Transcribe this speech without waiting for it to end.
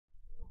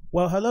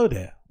Well, hello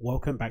there.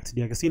 Welcome back to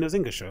the Agostinho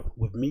Zinga show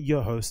with me,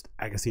 your host,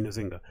 Agostinho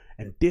Zinga.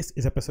 And this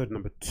is episode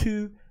number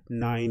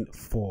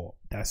 294.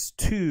 That's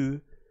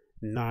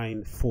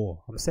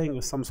 294. I'm saying it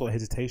with some sort of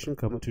hesitation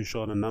because I'm not too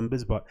sure on the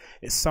numbers, but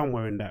it's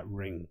somewhere in that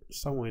ring,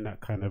 somewhere in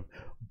that kind of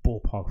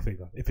ballpark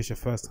figure. If it's your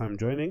first time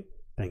joining,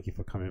 thank you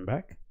for coming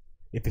back.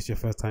 If it's your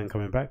first time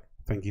coming back,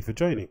 thank you for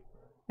joining.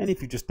 And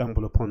if you just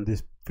stumble upon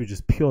this through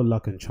just pure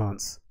luck and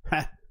chance,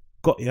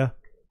 got ya.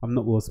 I'm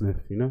not Will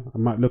Smith, you know? I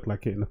might look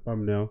like it in the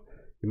thumbnail.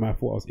 You might have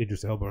thought I was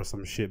Idris Elba or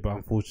some shit, but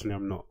unfortunately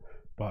I'm not.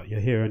 But you're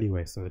here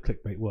anyway, so the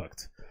clickbait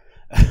worked.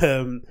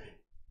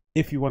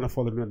 If you want to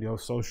follow me on the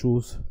old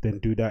socials, then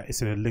do that.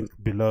 It's in a link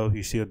below.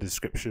 You see the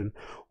description.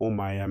 All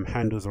my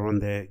handles are on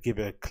there. Give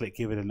it a click,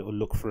 give it a little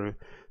look through.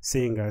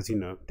 Seeing as, you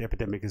know, the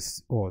epidemic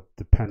is, or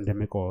the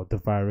pandemic, or the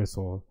virus,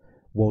 or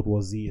World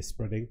War Z is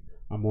spreading,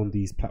 I'm on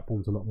these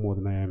platforms a lot more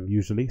than I am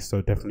usually,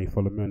 so definitely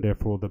follow me on there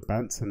for all the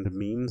bants and the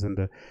memes and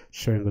the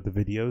sharing of the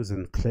videos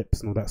and clips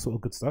and all that sort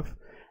of good stuff.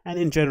 And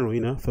in general, you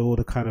know, for all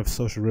the kind of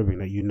social ribbing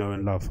that you know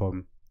and love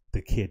from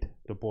the kid,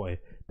 the boy,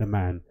 the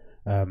man,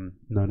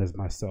 known as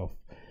myself.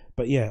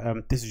 But yeah,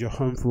 this is your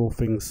home for all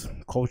things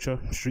culture,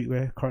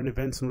 streetwear, current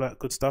events and all that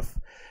good stuff.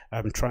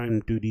 Try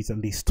and do these at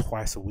least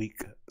twice a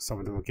week. Some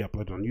of them will get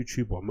uploaded on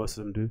YouTube, or most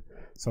of them do.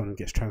 Some of them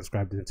gets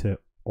transcribed into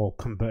or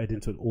converted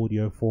into an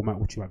audio format,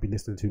 which you might be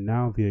listening to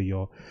now via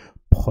your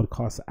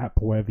podcast app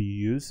or wherever you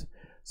use.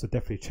 So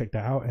definitely check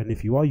that out. And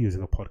if you are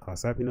using a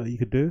podcast app, you know what you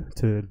could do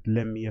to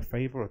lend me a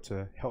favor or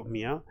to help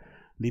me out?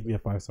 Leave me a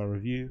 5-star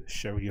review,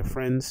 share with your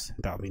friends.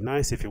 That would be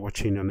nice. If you're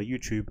watching on the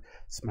YouTube,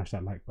 smash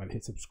that like button,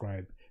 hit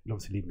subscribe, and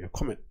obviously leave me a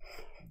comment.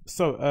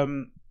 So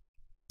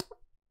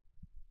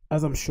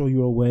as I'm sure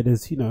you're aware,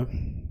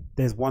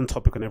 there's one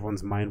topic on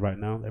everyone's mind right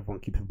now.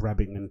 Everyone keeps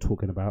rabbiting and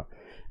talking about,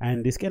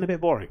 and it's getting a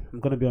bit boring. I'm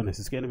gonna be honest.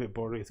 It's getting a bit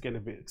boring. It's getting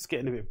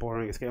a bit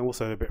boring. It's getting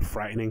also a bit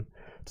frightening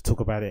to talk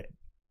about it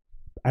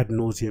ad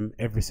nauseum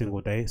every single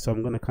day. So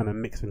I'm gonna kind of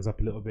mix things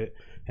up a little bit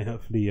and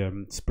hopefully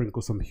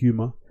sprinkle some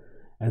humor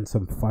and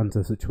some fun to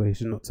the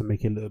situation, not to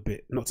make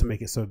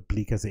it so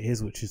bleak as it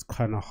is, which is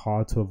kind of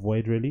hard to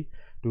avoid really.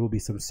 There will be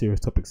some serious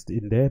topics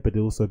in there, but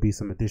there'll also be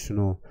some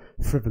additional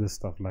frivolous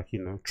stuff like,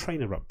 you know,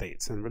 trainer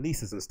updates and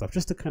releases and stuff,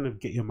 just to kind of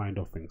get your mind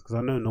off things. Because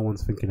I know no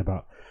one's thinking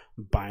about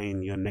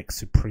buying your next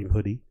Supreme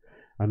hoodie.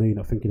 I know you're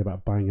not thinking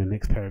about buying your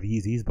next pair of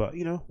Yeezys, but,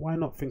 you know, why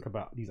not think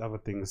about these other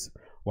things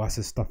whilst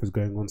this stuff is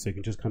going on, so you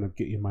can just kind of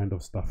get your mind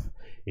off stuff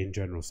in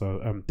general.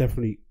 So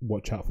definitely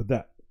watch out for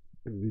that.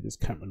 Let me move this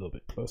camera a little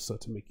bit closer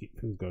to make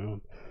things going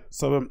on.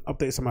 So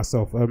updates on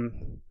myself. I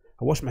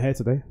washed my hair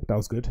today. That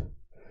was good.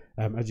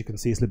 As you can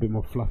see, it's a little bit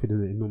more fluffy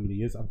than it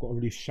normally is. I've got a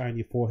really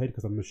shiny forehead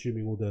because I'm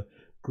assuming all the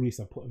grease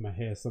I put in my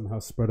hair somehow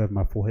spread over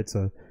my forehead.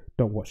 So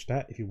don't watch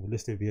that. If you're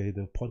listening via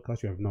the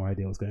podcast, you have no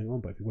idea what's going on.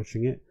 But if you're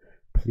watching it,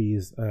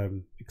 please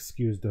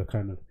excuse the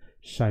kind of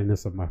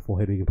shyness of my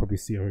forehead. You can probably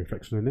see a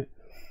reflection in it.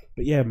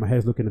 But yeah, my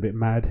hair's looking a bit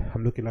mad.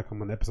 I'm looking like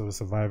I'm on an episode of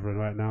Survivor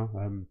right now.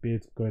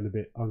 Beard's going a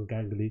bit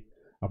ungangly.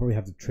 I'll probably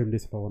have to trim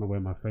this if I want to wear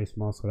my face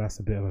mask, so that's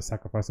a bit of a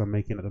sacrifice I'm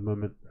making at the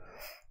moment.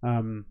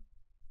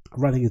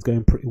 Running is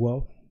going pretty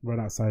well. Ran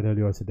outside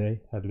earlier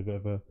today, had a bit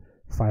of a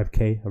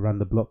 5k around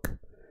the block.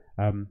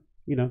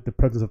 You know, the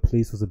presence of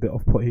police was a bit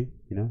off-putting,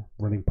 you know,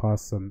 running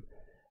past some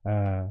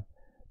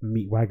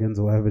meat wagons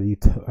or whatever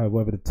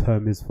the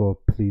term is for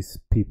police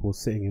people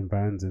sitting in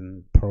vans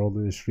and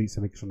patrolling the streets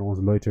and making sure no one's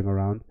loitering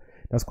around.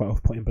 That's quite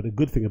off-putting, but the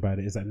good thing about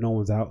it is that no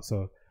one's out,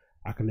 so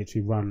I can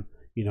literally run,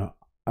 you know,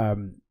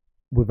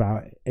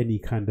 without any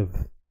kind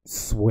of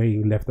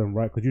swaying left and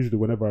right. Because usually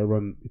whenever I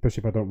run,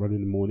 especially if I don't run in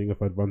the morning,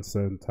 if I run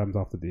certain times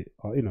after the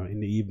you know, in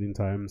the evening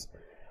times,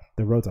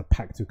 the roads are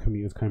packed with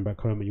commuters coming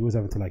back home, and you're always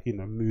having to, like, you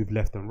know, move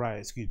left and right,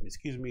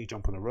 excuse me,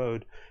 jump on the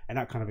road, and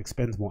that kind of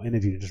expends more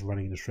energy than just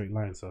running in a straight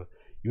line. So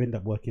you end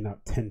up working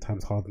out 10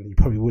 times harder than you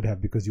probably would have,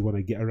 because you want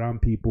to get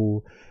around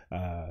people,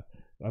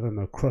 I don't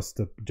know, cross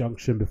the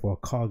junction before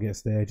a car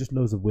gets there. Just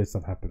loads of weird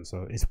stuff happens.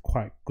 So it's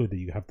quite good that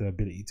you have the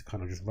ability to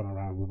kind of just run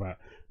around without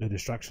no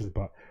distractions.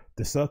 But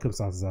the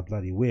circumstances are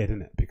bloody weird,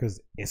 isn't it?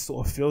 Because it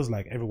sort of feels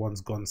like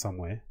everyone's gone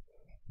somewhere.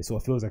 It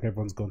sort of feels like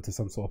everyone's gone to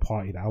some sort of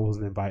party that I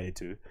wasn't invited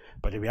to.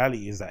 But the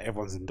reality is that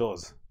everyone's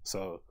indoors.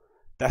 So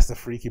that's the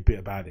freaky bit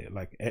about it.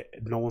 Like,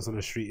 no one's on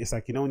the street. It's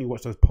like, you know, when you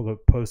watch those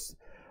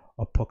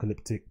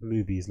post-apocalyptic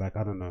movies, like,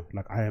 I don't know,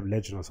 like I Am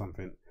Legend or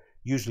something,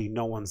 usually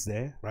no one's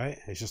there, right?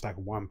 It's just like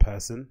one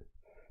person,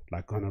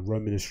 like kind of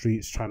roaming the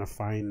streets, trying to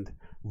find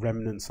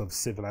remnants of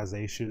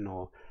civilization,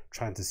 or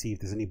trying to see if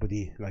there's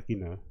anybody, like, you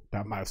know,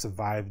 that might have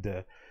survived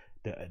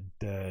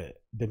the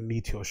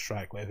meteor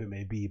strike, whatever it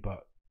may be.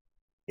 But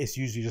it's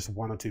usually just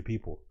one or two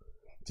people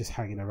just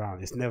hanging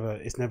around. It's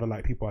never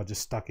like people are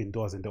just stuck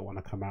indoors and don't want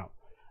to come out.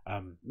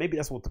 Maybe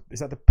that's what is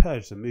that the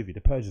Purge, the movie?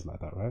 The Purge is like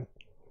that, right?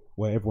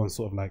 Where everyone's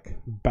sort of like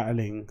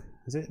battling.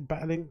 Is it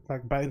battling?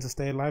 Like battling to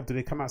stay alive? Do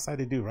they come outside?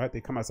 They do, right?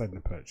 They come outside in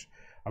the Purge.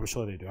 I'm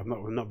sure they do. I've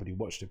not really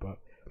watched it, but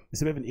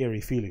it's a bit of an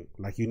eerie feeling.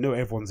 Like, you know,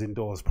 everyone's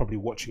indoors probably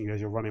watching you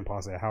as you're running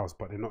past their house,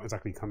 but they're not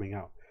exactly coming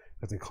out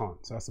because they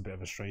can't. So that's a bit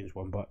of a strange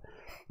one. But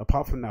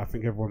apart from that, I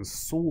think everyone's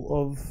sort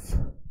of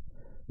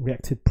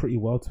reacted pretty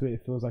well to it.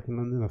 It feels like in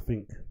London, I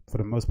think for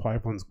the most part,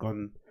 everyone's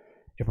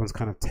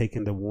kind of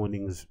taken the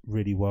warnings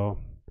really well.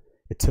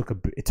 It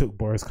took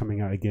Boris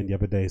coming out again the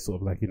other day,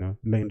 sort of like, you know,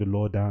 laying the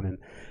law down, and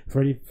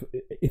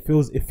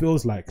it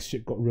feels like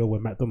shit got real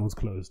when McDonald's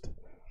closed.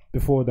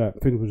 Before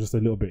that, things were just a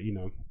little bit, you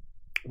know,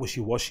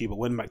 wishy-washy, but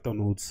when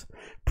McDonald's,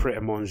 Pret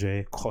a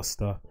Manger,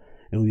 Costa,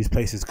 and all these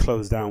places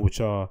closed down,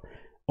 which are,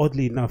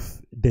 oddly enough,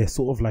 they're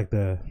sort of like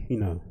the, you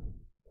know,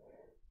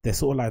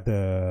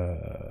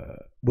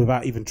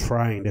 without even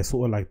trying, they're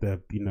sort of like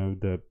the, you know,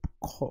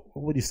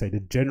 what do you say, the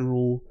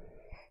general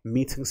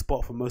meeting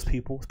spot for most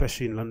people,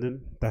 especially in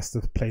London. That's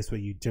the place where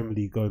you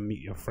generally go and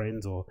meet your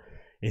friends, or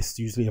it's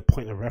usually a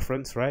point of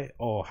reference, right?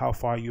 Or how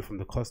far are you from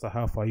the Costa,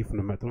 how far are you from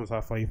the McDonald's,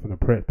 how far are you from the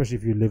Pret, especially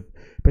if you're going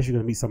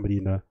to meet somebody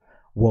in a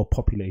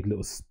well-populated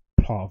little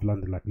part of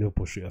London like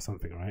Liverpool Street or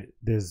something, right?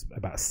 There's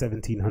about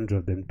 1,700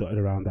 of them dotted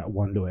around that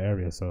one little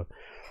area, so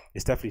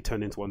it's definitely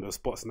turned into one of those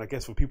spots. And I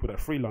guess for people that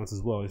freelance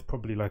as well, it's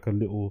probably like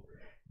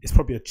it's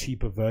probably a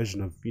cheaper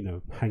version of, you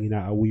know, hanging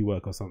out at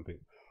WeWork or something,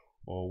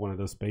 or one of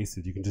those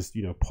spaces. You can just,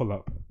 you know, pull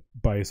up,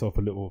 buy yourself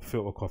a little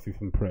filter coffee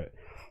from Pret,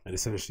 and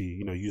essentially,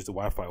 you know, use the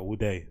Wi-Fi all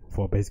day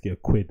for basically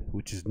 £1,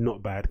 which is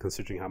not bad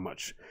considering how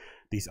much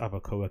these other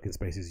co-working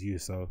spaces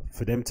use. So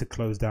for them to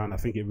close down, I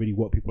think it really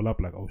woke people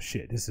up, like, oh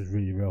shit, this is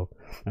really real.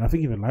 And I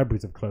think even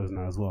libraries have closed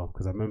now as well,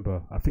 because I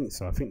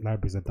think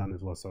libraries are done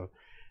as well. So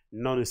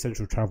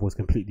non-essential travel is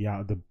completely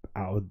out of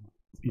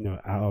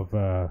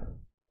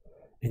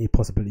any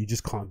possibility. You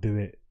just can't do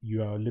it.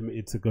 You are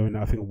limited to going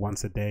out, I think,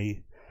 once a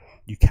day.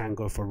 You can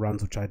go for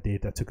runs, which I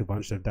did. I took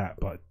advantage of that,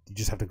 but you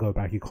just have to go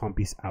back. You can't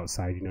be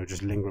outside, you know,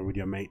 just lingering with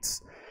your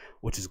mates,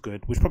 which is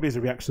good. Which probably is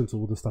a reaction to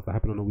all the stuff that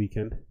happened on the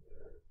weekend.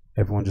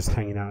 Everyone just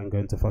hanging out and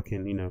going to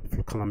fucking, you know,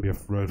 Columbia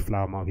Road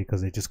Flower Market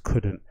because they just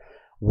couldn't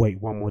wait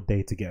one more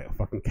day to get a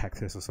fucking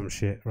cactus or some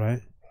shit,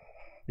 right?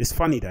 It's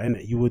funny that, isn't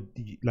it? You would,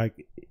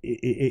 like,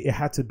 it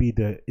had to be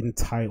the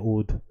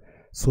entitled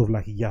sort of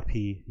like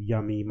yuppie,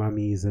 yummy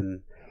mummies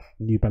and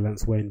New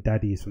Balance wearing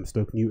daddies from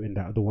Stoke Newton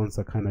that are the ones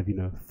that kind of, you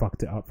know,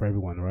 fucked it up for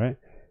everyone, right?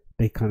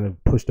 They kind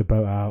of pushed the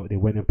boat out. They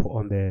went and put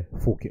on their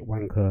fork-it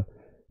wanker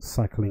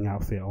cycling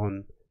outfit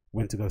on,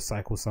 went to go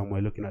cycle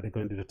somewhere, looking like they're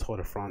going to the Tour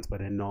de France, but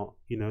they're not.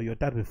 You know, your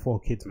dad with 4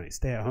 kids, mate.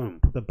 Stay at home.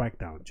 Put the bike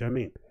down. Do you know what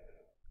I mean?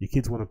 Your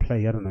kids want to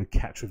play, I don't know,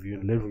 catch with you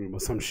in the living room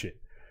or some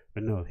shit.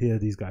 But no, here are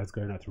these guys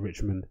going out to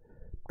Richmond,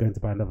 going to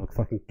buy another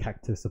fucking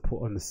cactus to put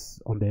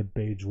on their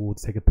beige wall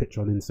to take a picture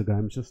on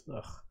Instagram. It's just,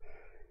 ugh.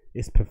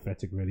 It's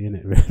pathetic, really, isn't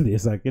it? Really,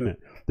 it's like, isn't it?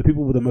 The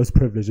people with the most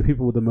privilege, the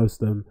people with the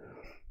most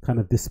kind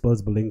of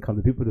disposable income,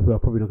 the people who are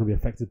probably not going to be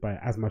affected by it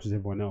as much as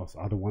everyone else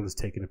are the ones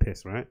taking a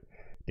piss, right?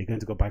 They're going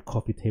to go buy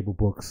coffee table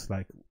books.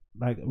 Like,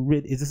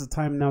 is this a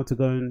time now to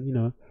go and, you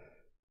know,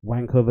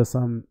 wank over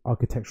some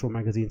architectural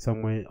magazine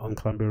somewhere on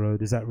Columbia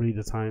Road? Is that really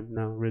the time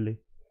now, really?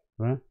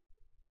 Right?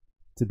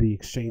 To be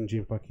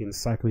exchanging fucking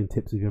cycling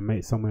tips with your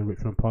mate somewhere in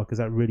Richmond Park? Is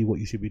that really what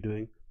you should be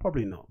doing?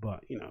 Probably not,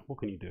 but, you know, what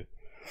can you do?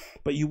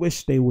 But you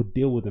wish they would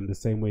deal with them the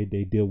same way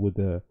they deal with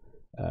the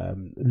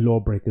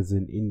lawbreakers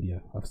in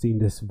India. I've seen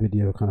this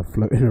video kind of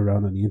floating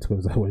around on the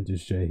interwebs. I won't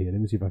just share here.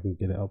 Let me see if I can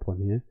get it up on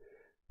here.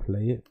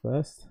 Play it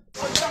first.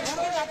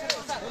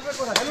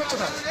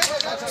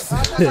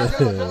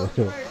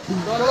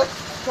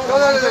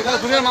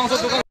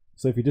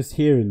 So if you're just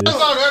hearing this,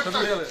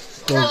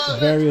 there's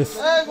various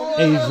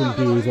Asian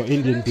dudes or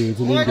Indian dudes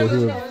in India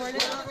who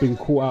have been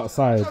caught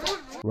outside,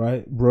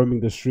 right,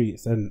 roaming the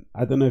streets. And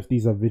I don't know if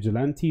these are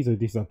vigilantes or if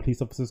these are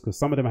police officers, because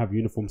some of them have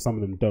uniforms, some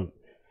of them don't.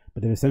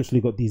 But they've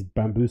essentially got these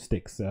bamboo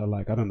sticks that are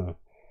like, I don't know,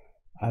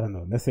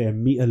 let's say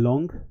 1 meter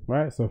long,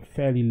 right? So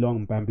fairly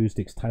long bamboo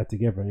sticks tied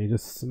together, and you're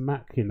just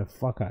smacking the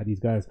fuck out of these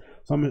guys.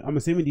 So I'm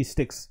assuming these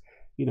sticks,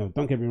 you know,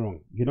 don't get me wrong,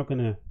 you're not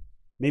gonna,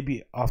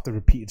 maybe after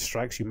repeated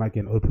strikes you might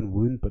get an open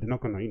wound, but they're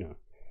not gonna, you know,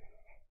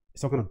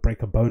 it's not gonna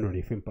break a bone or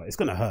anything, but it's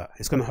gonna hurt.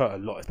 It's gonna hurt a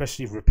lot,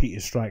 especially if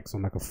repeated strikes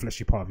on like a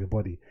fleshy part of your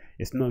body.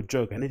 It's no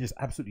joke, and they're just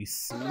absolutely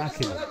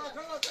smacking them.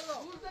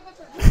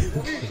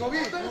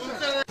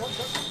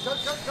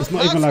 It's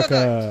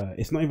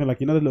not even like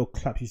you know the little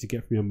claps you used to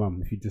get from your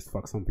mum if you just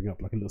fuck something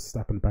up, like a little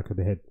slap in the back of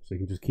the head so you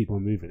can just keep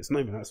on moving. It's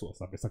not even that sort of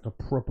stuff. It's like a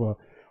proper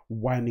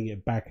winding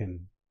it back and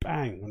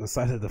bang on the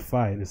side of the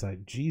thigh, and it's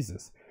like,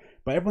 Jesus.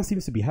 But everyone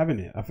seems to be having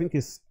it. I think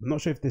it's, I'm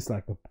not sure if this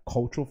like a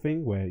cultural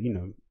thing where, you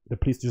know, the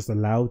police are just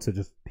allowed to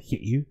just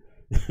hit you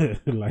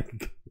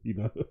like, you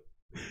know,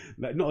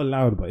 like not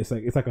allowed, but it's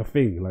like a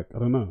thing. Like, I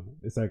don't know,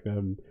 it's like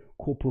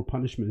corporal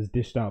punishment is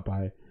dished out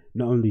by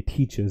not only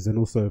teachers and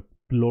also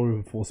law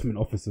enforcement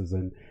officers,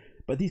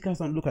 but these guys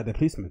don't look like they're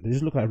policemen. They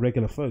just look like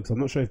regular folks. I'm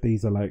not sure if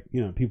these are like,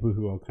 you know, people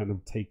who are kind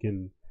of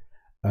taking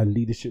a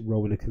leadership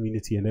role in the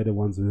community, and they're the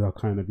ones who are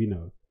kind of, you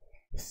know,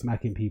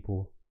 smacking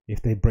people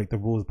if they break the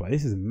rules. But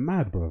this is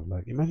mad, bro.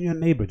 Like, imagine your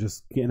neighbor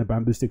just getting a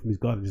bamboo stick from his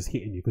garden, just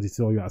hitting you because he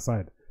saw you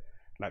outside.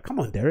 Like, come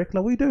on, Derek,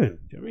 like, what are you doing?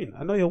 Do you know what I mean?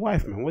 I know your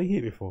wife, man. What are you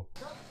hitting me for?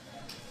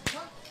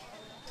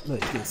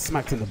 Look, you get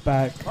smacked in the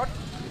back.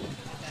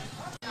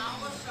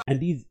 And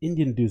these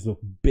Indian dudes look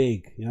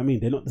big, you know what I mean?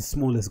 They're not the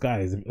smallest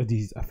guys.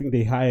 These, I think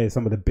they hire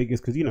some of the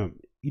biggest, because, you know,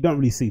 you don't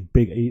really see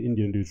big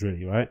Indian dudes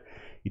really, right?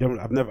 You don't.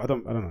 I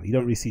don't know. You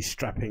don't really see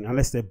strapping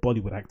unless they're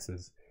Bollywood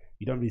actors.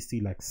 You don't really see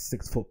like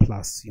 6 foot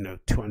plus,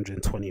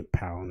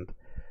 220-pound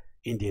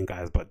Indian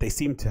guys. But they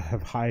seem to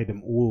have hired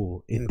them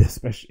all in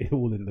the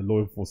all in the law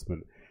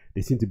enforcement.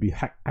 They seem to be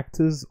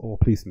actors or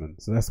policemen.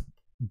 So that's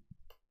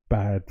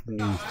bad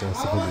news for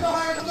civilians.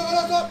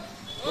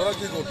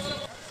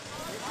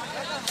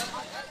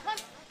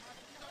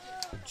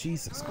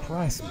 Jesus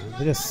Christ, man.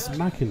 They're just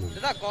smacking them.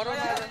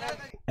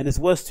 And it's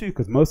worse too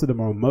because most of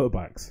them are on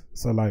motorbikes.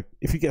 So like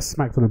if you get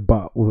smacked on the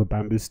butt with a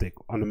bamboo stick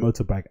on a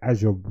motorbike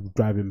as you're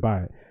driving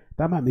by,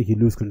 that might make you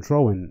lose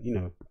control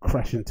and,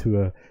 crash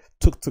into a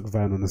tuk-tuk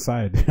van on the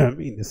side. You know what I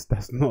mean?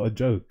 That's not a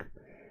joke.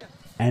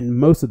 And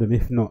most of them,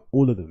 if not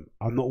all of them,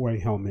 are not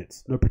wearing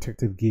helmets, no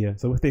protective gear.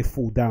 So if they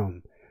fall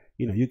down,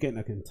 you're getting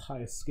like an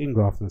entire skin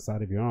graft on the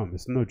side of your arm.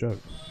 It's no joke.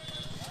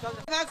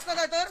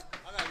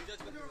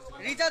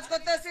 Did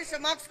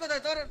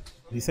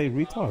he say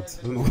retards?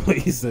 I don't know what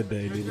he said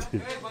there.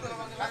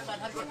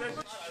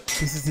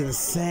 This is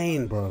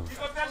insane, bro.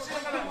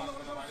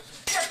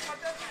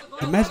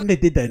 Imagine they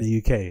did that in the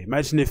UK.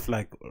 Imagine if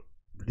like,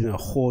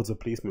 hordes of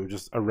policemen were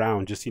just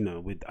around, just,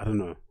 with, I don't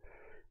know,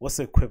 what's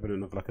the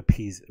equivalent of like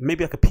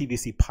maybe like a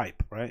PVC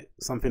pipe, right?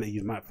 Something that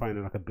you might find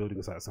in like a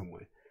building site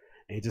somewhere.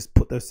 And you just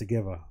put those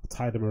together,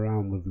 tie them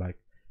around with like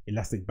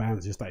elastic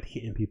bands, just like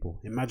hitting people.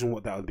 Imagine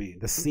what that would be.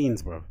 The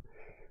scenes, bro.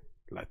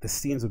 Like the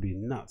scenes would be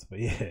nuts. But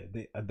yeah,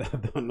 I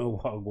don't know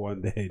what will go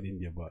on there in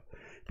India, but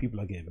people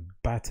are getting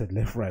battered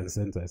left, right, and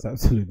center. It's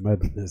absolute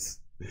madness.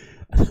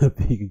 I don't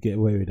think you could get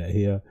away with that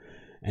here.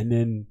 And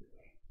then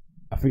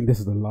I think this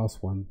is the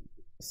last one.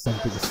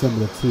 Something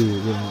similar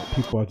to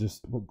people are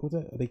just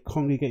are they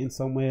congregating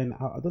somewhere, and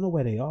I don't know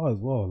where they are as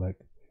well. Like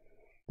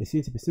they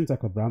seems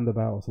like a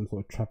roundabout or some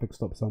sort of traffic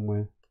stop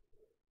somewhere.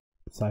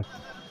 It's like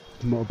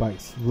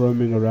motorbikes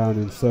roaming around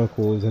in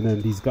circles, and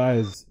then these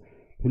guys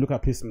who look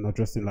at policemen are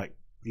dressed in like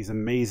these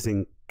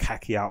amazing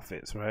khaki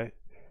outfits, right?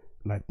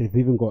 Like they've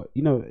even got,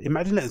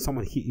 imagine letting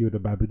someone hit you with a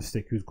bamboo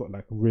stick who's got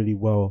like really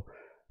well,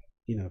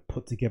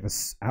 put together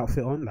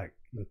outfit on, like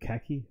in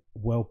khaki,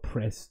 well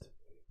pressed.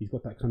 He's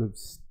got that kind of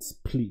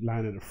pleat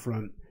line at the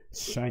front,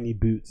 shiny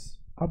boots.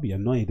 I'll be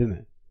annoyed,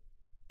 innit?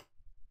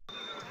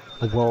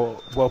 A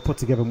well put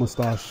together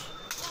moustache.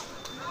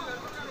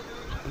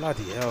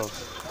 Bloody hell.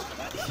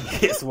 He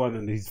hits one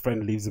and his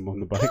friend leaves him on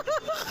the bike.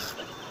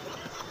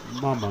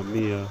 Mamma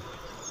mia.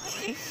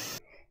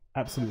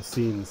 Absolute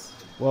scenes.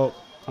 Well,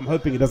 I'm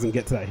hoping it doesn't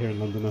get to that here in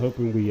London. I'm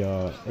hoping we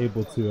are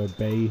able to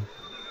obey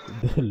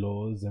the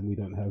laws and we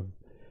don't have,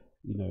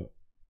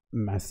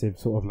 massive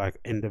sort of like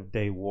end of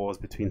day wars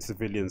between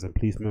civilians and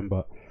policemen.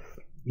 But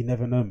you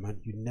never know,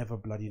 man. You never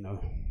bloody know.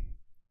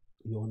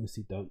 You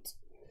honestly don't.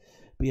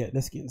 But yeah,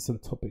 let's get into some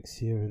topics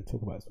here and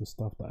talk about some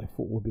stuff that I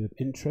thought would be of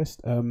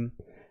interest.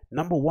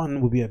 Number one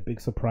will be a big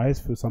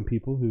surprise for some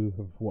people who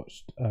have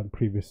watched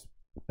previous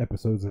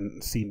episodes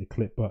and seen the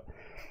clip, but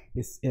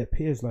it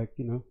appears like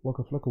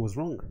Waka Flocka was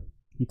wrong.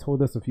 He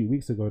told us a few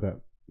weeks ago that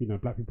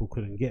black people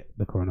couldn't get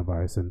the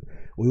coronavirus, and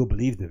we all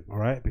believed him, all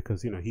right,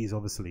 because he's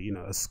obviously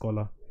a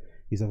scholar.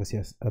 He's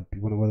obviously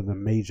one of the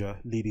major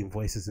leading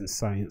voices in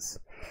science,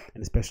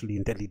 and especially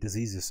in deadly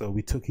diseases. So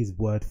we took his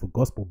word for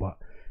gospel. But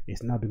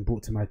it's now been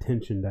brought to my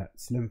attention that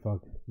Slim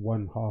Thug,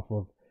 one half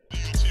of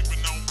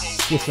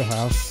Swisher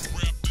House,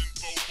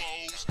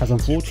 has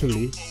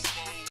unfortunately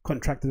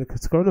contracted the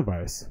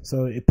coronavirus.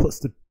 So it puts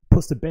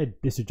to bed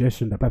this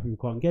suggestion that black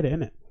people can't get it,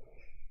 innit?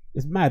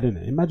 It's mad,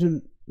 innit?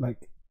 Imagine,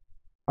 like,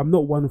 I'm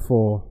not one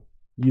for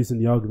using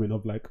the argument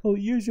of like, oh,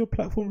 use your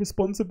platform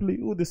responsibly,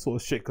 all this sort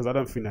of shit, because I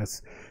don't think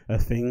that's a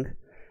thing.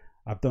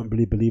 I don't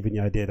really believe in the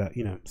idea that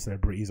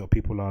celebrities or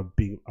people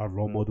are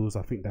role models.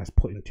 I think that's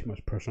putting too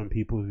much pressure on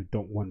people who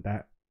don't want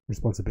that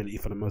responsibility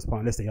for the most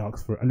part, unless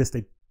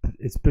they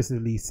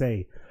explicitly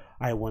say,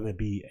 I want to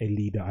be a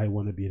leader, I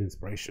want to be an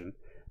inspiration.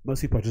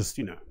 Most people are just,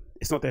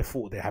 it's not their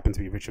fault they happen to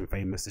be rich and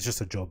famous. It's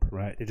just a job,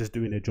 right? They're just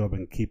doing their job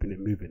and keeping it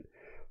moving.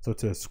 So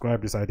to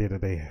ascribe this idea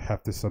that they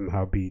have to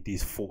somehow be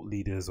these thought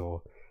leaders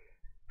or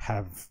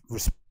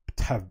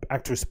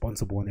act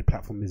responsible on their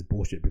platform is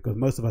bullshit, because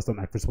most of us don't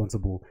act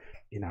responsible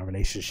in our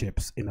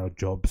relationships, in our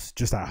jobs,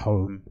 just at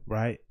home,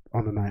 right,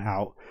 on a night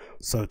out.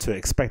 So to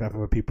expect that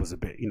from other people is a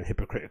bit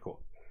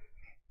hypocritical.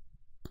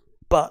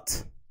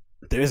 But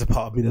there is a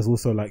part of me that's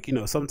also like,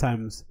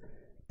 sometimes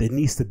there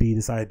needs to be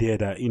this idea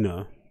that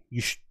you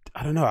should,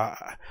 I don't know,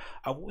 I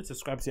would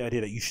subscribe to the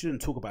idea that you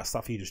shouldn't talk about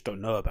stuff you just don't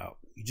know about.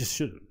 You just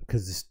shouldn't,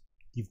 because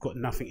you've got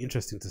nothing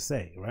interesting to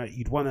say, right?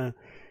 You'd want to,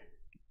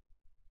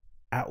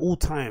 at all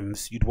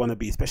times, you'd want to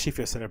be, especially if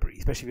you're a celebrity,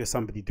 especially if you're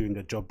somebody doing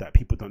a job that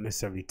people don't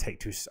necessarily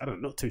take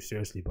not too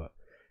seriously, but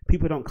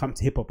people don't come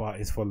to hip hop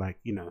artists for like,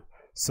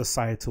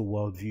 societal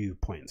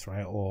worldview points,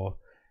 right? Or,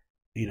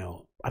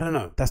 I don't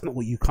know, that's not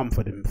what you come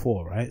for them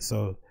for, right?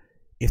 So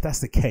if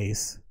that's the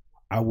case,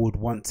 I would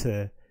want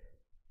to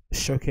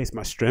showcase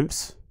my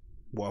strengths,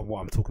 what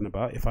I'm talking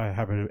about. If I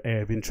have an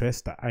area of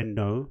interest that I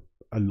know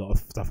a lot of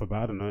stuff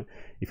about, I don't know,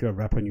 if you're a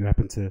rapper and you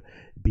happen to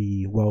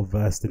be well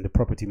versed in the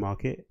property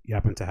market, you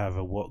happen to have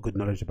a good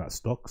knowledge about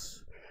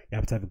stocks, You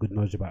have to have a good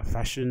knowledge about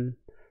fashion,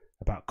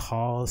 about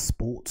cars,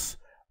 sports.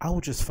 I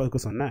would just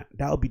focus on that.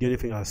 That would be the only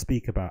thing I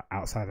speak about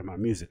outside of my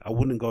music. I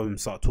wouldn't go and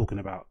start talking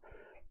about,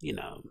 you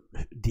know,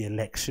 the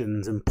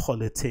elections and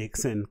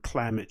politics and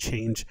climate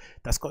change.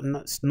 That's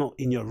not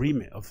in your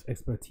remit of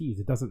expertise.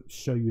 It doesn't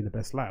show you in the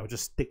best light. I'll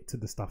just stick to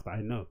the stuff that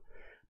I know.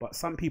 But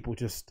some people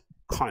just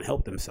can't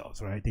help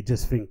themselves, right? They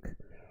just think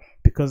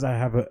because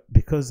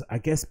I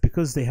guess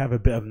because they have a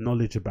bit of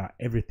knowledge about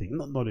everything,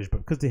 not knowledge, but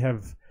because they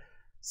have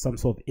some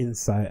sort of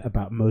insight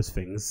about most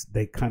things,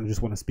 they kind of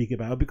just want to speak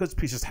about it. Because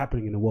it's just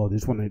happening in the world, they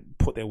just want to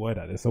put their word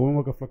out there. So when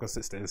Waka Flocka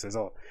sits there and says,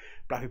 oh,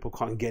 black people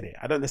can't get it,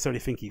 I don't necessarily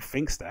think he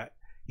thinks that.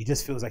 He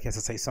just feels like he has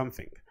to say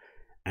something.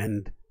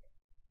 And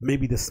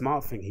maybe the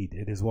smart thing he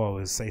did as well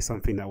is say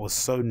something that was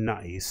so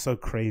nutty, so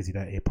crazy,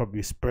 that it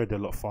probably spread a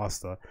lot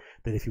faster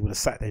than if he would have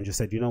sat there and just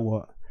said, you know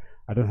what,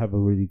 I don't have a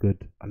really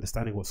good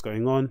understanding of what's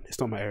going on.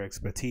 It's not my area of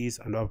expertise.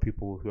 I know other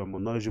people who are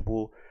more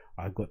knowledgeable.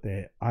 I've got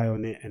their eye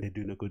on it and they're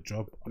doing a good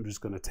job. I'm just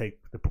going to take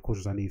the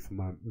precautions I need for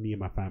me and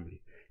my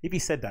family. If he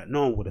said that,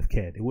 no one would have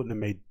cared. It wouldn't have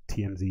made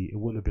TMZ. It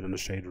wouldn't have been on the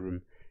shade room.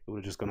 It would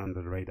have just gone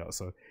under the radar.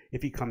 So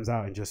if he comes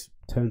out and just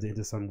turns it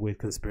into some weird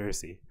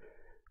conspiracy,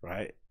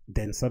 right,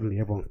 then suddenly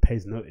everyone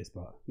pays notice.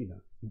 But, you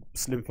know,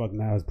 Slim Thug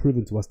now has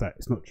proven to us that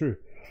it's not true.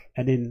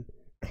 And in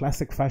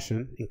classic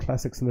fashion, in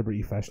classic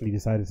celebrity fashion, he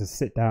decided to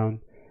sit down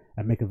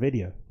and make a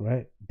video,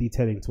 right,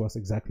 detailing to us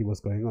exactly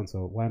what's going on.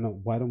 So why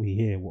don't we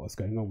hear what's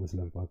going on with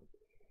Slim Thug?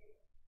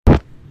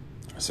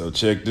 So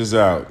check this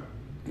out.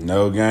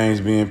 No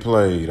games being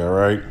played, all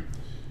right?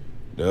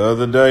 The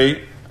other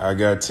day, I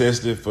got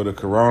tested for the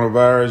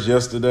coronavirus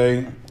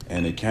yesterday,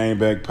 and it came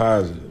back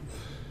positive.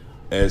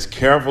 As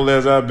careful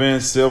as I've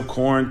been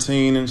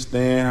self-quarantining,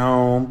 staying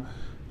home,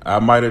 I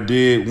might have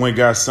went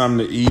got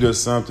something to eat or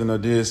something, or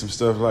did some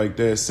stuff like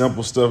that,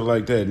 simple stuff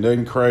like that,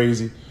 nothing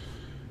crazy.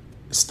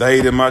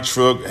 Stayed in my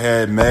truck,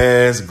 had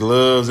masks,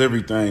 gloves,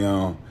 everything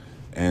on,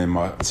 and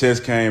my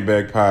test came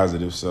back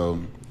positive.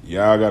 So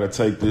y'all got to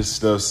take this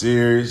stuff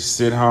serious.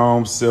 Sit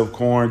home,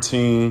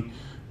 self-quarantine.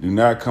 Do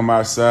not come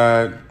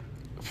outside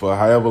for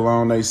however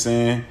long they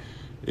saying.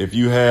 If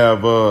you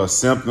have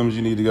symptoms,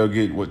 you need to go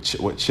get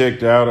what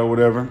checked out or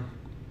whatever.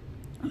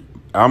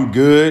 I'm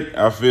good.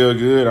 I feel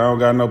good. I don't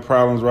got no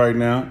problems right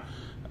now.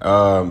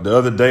 The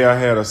other day I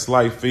had a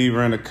slight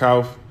fever and a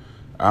cough.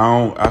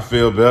 I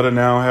feel better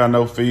now. I don't have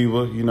no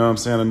fever, you know what I'm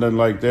saying, or nothing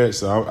like that.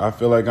 So I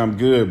feel like I'm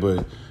good,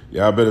 but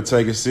y'all better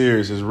take it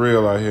serious. It's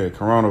real out here,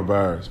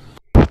 coronavirus.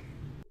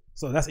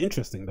 So that's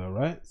interesting though,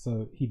 right?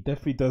 So he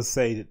definitely does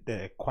say that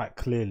there quite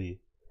clearly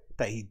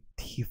that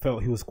he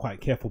felt he was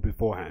quite careful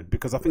beforehand,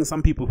 because I think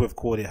some people who have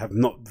caught it have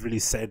not really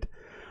said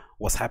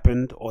what's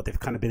happened, or they've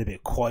kind of been a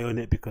bit coy on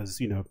it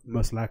because, you know,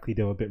 most likely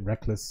they were a bit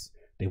reckless.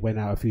 They went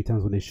out a few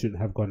times when they shouldn't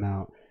have gone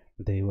out.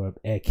 They were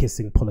air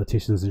kissing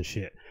politicians and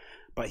shit.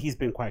 But he's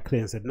been quite clear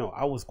and said, no,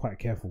 I was quite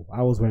careful.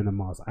 I was wearing a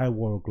mask. I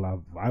wore a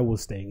glove. I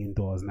was staying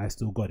indoors and I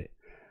still got it.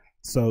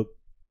 So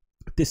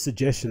this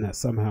suggestion that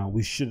somehow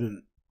we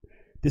should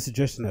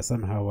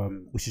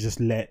just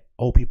let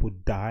old people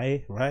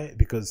die, right?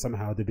 Because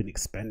somehow they've been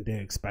they're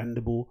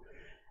expendable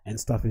and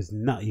stuff is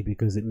nutty,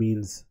 because it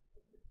means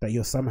that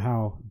you're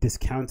somehow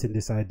discounting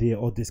this idea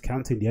or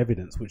discounting the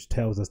evidence, which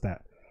tells us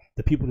that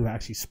the people who are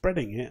actually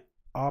spreading it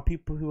are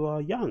people who are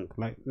young,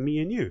 like me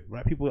and you,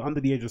 right? People under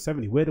the age of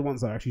 70. We're the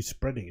ones that are actually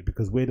spreading it,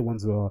 because we're the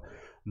ones who are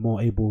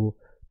more able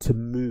to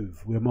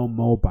move. We're more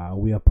mobile.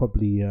 We are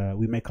probably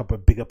we make up a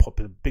bigger part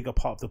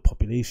of the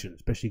population,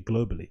 especially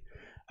globally.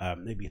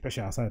 Maybe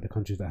especially outside of the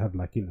countries that have,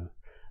 like, you know,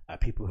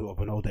 people who are of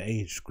an older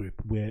age group.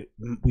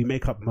 We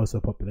make up most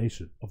of the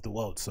population of the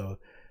world. So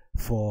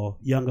for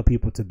younger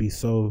people to be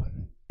so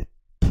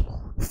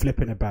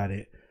flippant about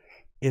it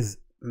is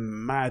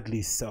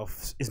madly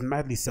selfish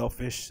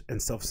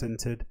and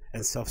self-centered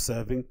and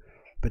self-serving,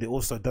 but it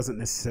also doesn't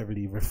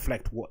necessarily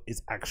reflect what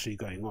is actually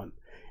going on.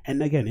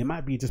 And again, it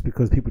might be just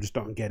because people just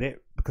don't get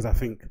it, because I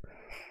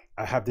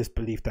have this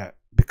belief that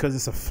because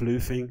it's a flu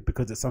thing,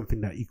 because it's something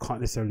that you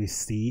can't necessarily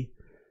see,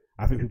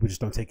 I think people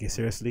just don't take it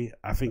seriously.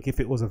 I think if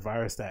it was a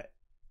virus that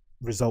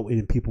resulted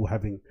in people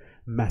having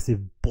massive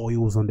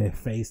boils on their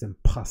face and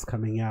pus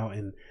coming out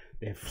and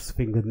their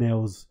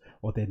fingernails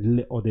or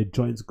their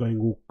joints going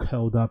all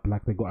curled up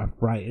like they got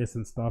arthritis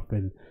and stuff,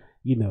 and,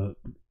 you know,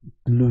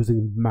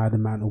 losing mad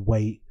amount of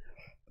weight,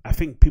 I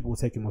think people will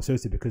take it more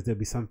seriously, because there'll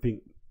be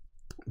something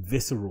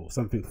visceral,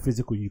 something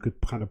physical you could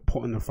kind of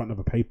put on the front of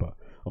a paper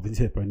of a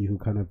tip, and you can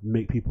kind of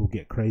make people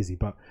get crazy.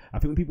 But I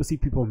think when people see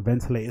people on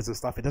ventilators and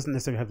stuff, it doesn't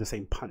necessarily have the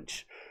same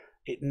punch.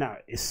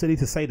 It's silly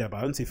to say that, but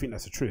I honestly think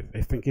that's the truth.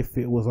 I think if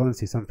it was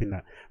honestly something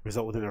that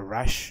resulted in a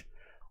rash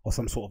or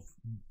some sort of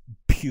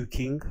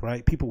puking,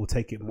 right, people will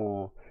take it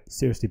more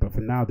seriously. But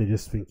for now, they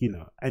just think, you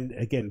know, and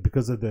again,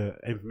 because of the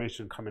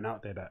information coming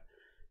out there, that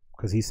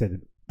because he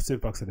said,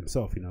 Simpak said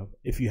himself, you know,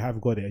 if you have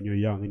got it and you're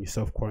young and you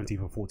self-quarantine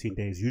for 14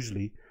 days,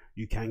 usually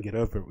you can get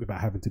over it without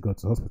having to go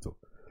to the hospital.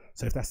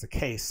 So if that's the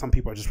case, some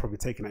people are just probably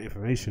taking that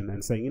information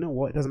and saying, you know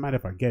what, it doesn't matter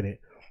if I get it,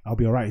 I'll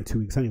be all right in 2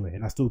 weeks anyway,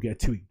 and I still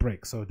get a 2-week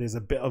break. So there's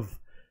a bit of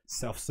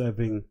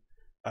self-serving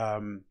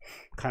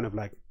kind of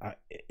like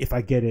if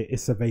I get it,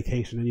 it's a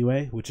vacation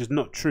anyway, which is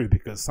not true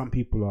because some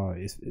people are,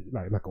 it's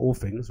like all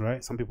things,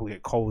 right? Some people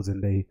get colds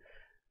and they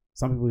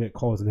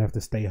have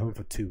to stay home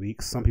for 2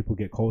 weeks. Some people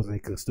get colds and they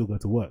can still go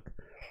to work.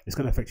 It's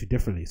going to affect you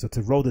differently. So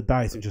to roll the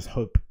dice and just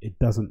hope it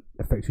doesn't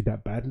affect you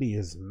that badly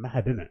is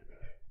mad, isn't it?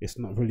 It's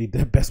not really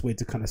the best way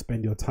to kind of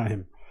spend your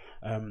time.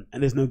 And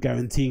there's no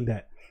guaranteeing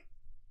that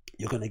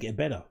you're going to get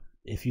better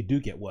if you do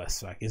get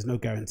worse. Like, there's no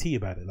guarantee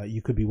about it. Like,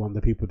 you could be one of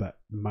the people that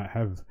might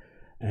have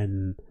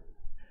an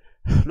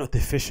not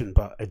deficient,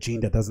 but a gene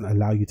that doesn't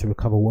allow you to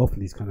recover well from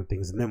these kind of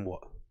things. And then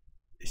what?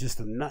 It's just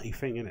a nutty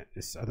thing, isn't it?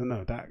 It's, I don't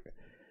know that.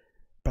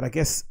 But I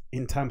guess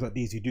in times like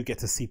these, you do get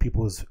to see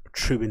people's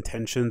true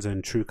intentions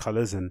and true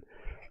colors. And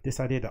this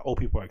idea that all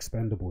people are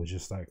expendable is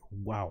just like,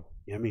 wow.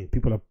 You know what I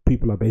mean?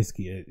 People are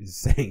basically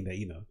saying that,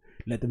 you know,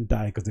 let them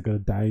die because they're going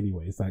to die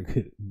anyway. It's like,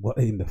 what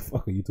in the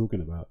fuck are you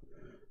talking about?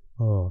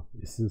 Oh,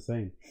 it's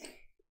insane.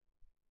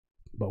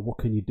 But what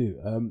can you do?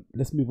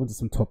 Let's move on to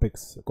some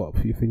topics. I've got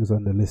a few things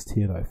on the list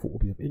here that I thought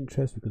would be of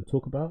interest we can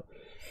talk about.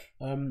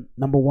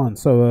 Number one,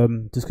 so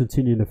just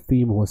continuing the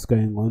theme of what's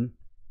going on.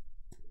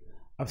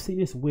 I've seen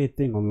this weird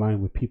thing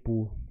online with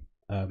people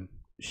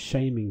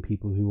shaming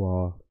people who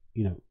are,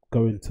 you know,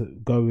 going to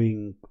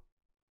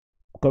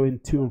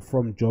and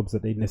from jobs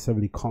that they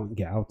necessarily can't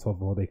get out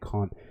of or they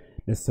can't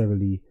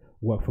necessarily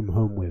work from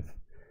home with.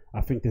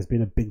 I think there's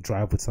been a big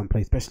drive with some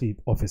places, especially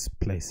office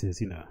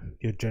places, you know,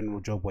 your general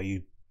job where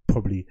you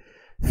probably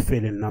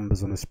fill in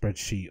numbers on a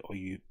spreadsheet or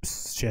you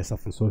share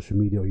stuff on social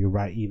media or you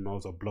write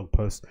emails or blog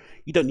posts.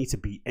 You don't need to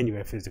be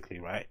anywhere physically,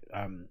 right?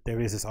 There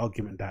is this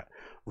argument that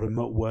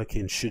remote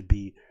working should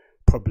be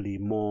probably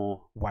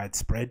more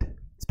widespread,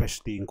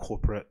 especially in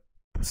corporate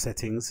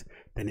settings,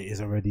 than it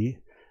is already.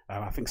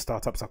 I think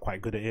startups are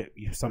quite good at it.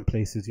 Some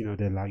places, you know,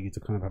 they allow you to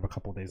kind of have a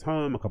couple of days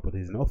home, a couple of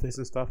days in office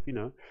and stuff, you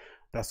know,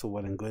 that's all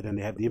well and good. And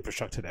they have the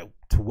infrastructure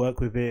to work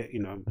with it,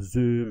 you know,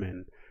 Zoom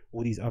and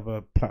all these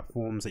other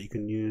platforms that you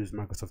can use,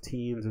 Microsoft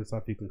Teams and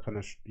stuff. You can kind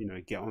of, you know,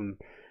 get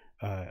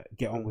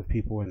on with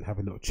people and have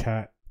a little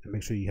chat and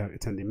make sure you have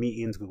attending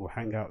meetings, Google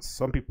Hangouts.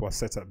 Some people are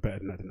set up better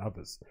than that than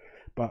others.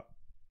 But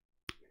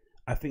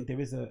I think there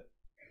is a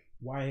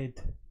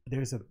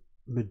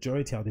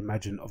majority, I would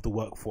imagine, of the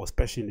workforce,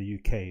 especially in the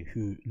UK,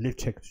 who live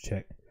check to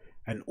check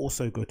and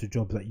also go to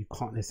jobs that you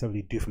can't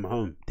necessarily do from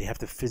home. They have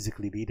to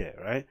physically be there,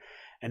 right?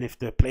 And if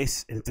the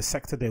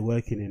sector they're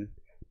working in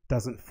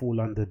doesn't fall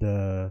under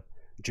the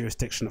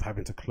jurisdiction of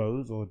having to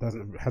close or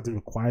hasn't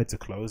required to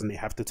close and they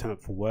have to turn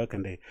up for work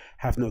and they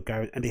have no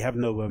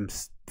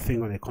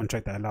thing on their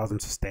contract that allows them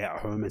to stay at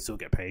home and still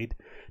get paid,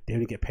 they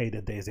only get paid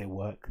the days they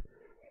work,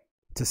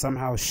 to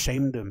somehow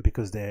shame them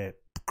because they're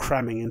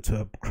cramming into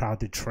a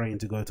crowded train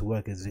to go to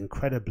work is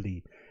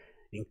incredibly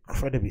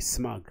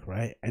smug,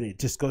 right? And it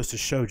just goes to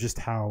show just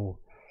how,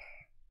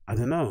 I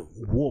don't know,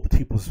 warped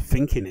people's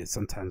thinking is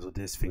sometimes with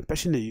this thing,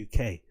 especially in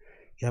the UK.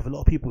 You have a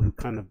lot of people who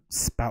kind of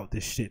spout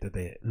this shit that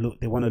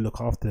they want to look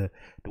after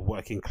the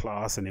working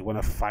class and they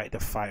want to fight the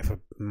fight for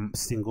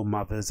single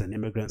mothers and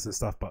immigrants and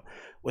stuff. But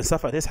when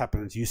stuff like this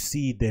happens, you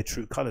see their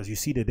true colors. You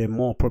see that they're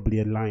more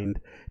probably aligned.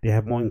 They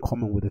have more in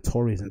common with the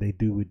Tories than they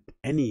do with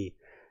any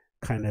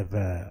kind of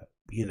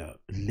you know,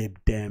 Lib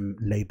Dem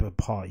Labour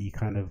Party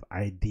kind of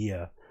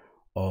idea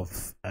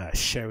of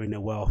sharing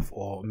the wealth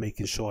or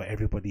making sure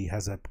everybody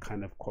has a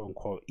kind of quote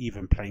unquote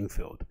even playing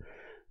field.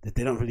 That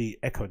they don't really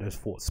echo those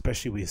thoughts,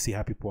 especially when you see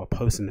how people are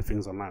posting the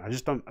things online. I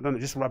don't know, it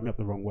just rubbed me up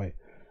the wrong way.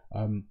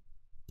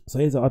 So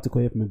here's an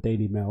article here from the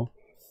Daily Mail.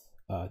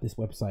 This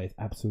website is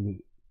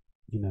absolute,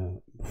 you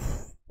know,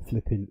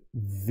 flipping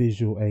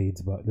visual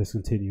aids, but let's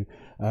continue.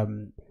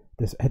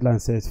 This headline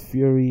says,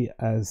 fury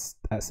at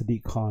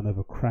Sadiq Khan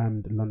over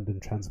crammed London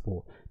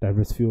transport,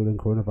 diverse fuel and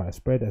coronavirus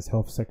spread, as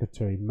Health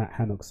Secretary Matt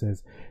Hancock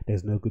says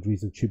there's no good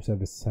reason tube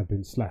services have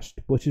been slashed,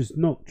 which is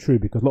not true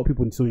because a lot of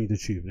people still need the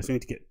tube. They still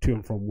need to get to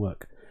and from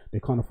work. They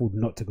can't afford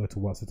not to go to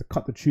work. So to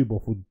cut the tube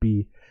off would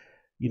be,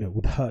 you know,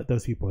 would hurt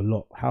those people a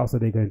lot. How else are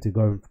they going to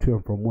go to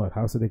and from work?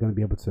 How else are they going to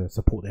be able to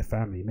support their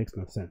family? It makes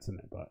no sense in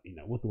it, but, you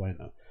know, what do I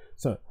know?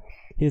 So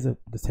here's the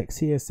text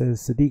here.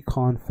 Says Sadiq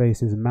Khan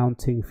faces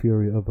mounting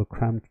fury over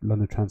crammed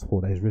London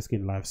transport that is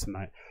risking lives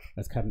tonight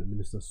as Cabinet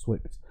Minister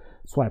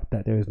swiped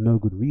that there is no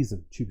good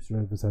reason tube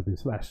services have been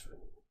slashed.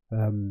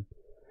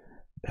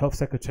 Health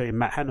Secretary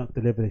Matt Hancock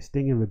delivered a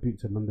stinging rebuke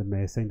to London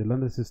Mayor, saying the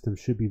London system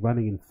should be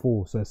running in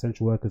full so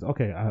essential workers,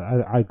 okay,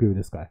 I agree with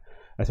this guy,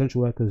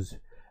 essential workers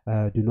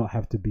do not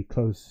have to be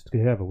close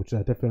together, which I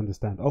definitely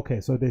understand.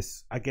 Okay, so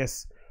this, I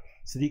guess,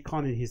 Sadiq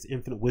Khan in his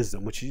infinite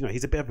wisdom, which, you know,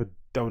 he's a bit of a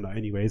donut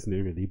anyway, isn't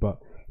he, really? But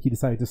he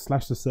decided to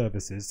slash the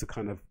services to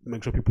kind of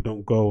make sure people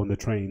don't go on the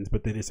trains,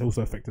 but then it's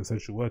also affecting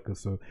essential workers.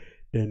 So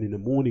then in the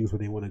mornings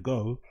when they want to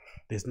go,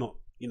 there's not,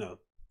 you know,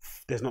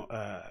 there's not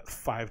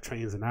 5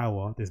 trains an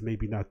hour. There's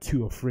maybe now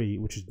 2 or 3,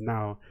 which is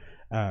now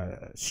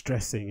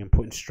stressing and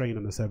putting strain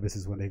on the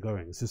services when they're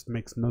going. It just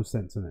makes no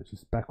sense, and it's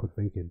just backward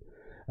thinking.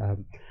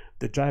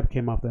 The jibe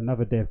came after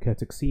another day of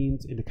chaotic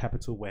scenes in the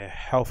capital where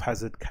health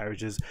hazard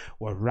carriages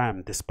were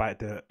rammed despite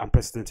the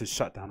unprecedented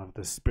shutdown of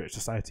the British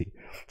society.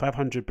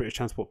 500 British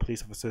Transport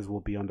police officers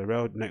will be on the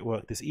rail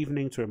network this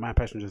evening to remind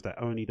passengers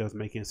that only those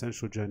making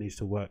essential journeys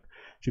to work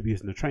should be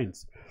using the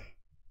trains.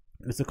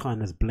 Mr. Khan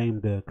has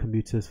blamed the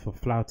commuters for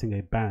flouting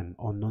a ban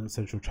on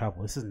non-essential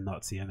travel. This is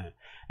nuts, isn't it?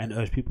 And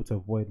urged people to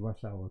avoid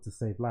rush hour to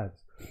save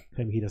lives,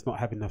 claiming he does not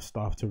have enough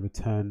staff to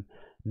return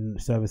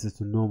services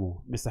to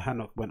normal. Mr.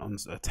 Hancock went on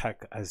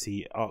attack as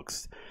he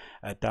asked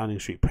at Downing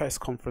Street press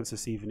conference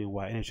this evening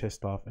why NHS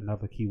staff and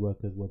other key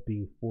workers were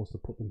being forced to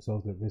put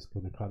themselves at risk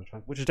in the crowd of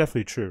transport, which is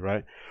definitely true,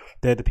 right?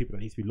 They're the people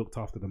that need to be looked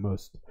after the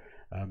most,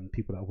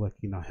 people that are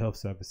working in our health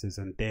services,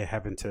 and they're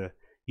having to,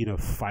 you know,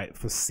 fight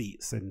for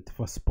seats and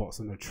for spots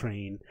on the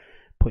train,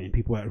 putting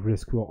people at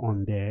risk who are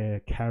on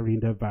there, carrying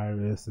the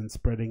virus and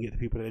spreading it to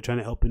people that they're trying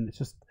to help. And it's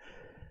just,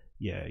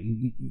 yeah,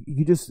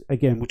 you just,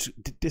 again, which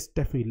this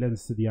definitely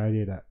lends to the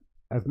idea that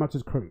as much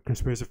as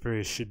conspiracy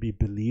theories should be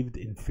believed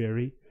in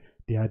theory,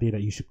 the idea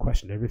that you should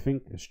question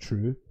everything is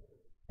true.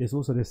 There's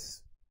also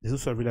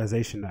a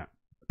realization that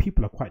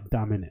people are quite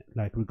dumb in it.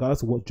 Like,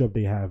 regardless of what job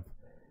they have,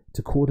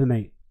 to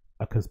coordinate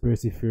a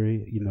conspiracy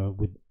theory, you know,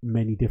 with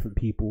many different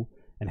people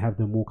and have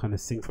them all kind of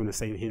sing from the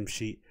same hymn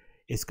sheet,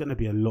 it's going to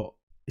be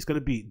it's going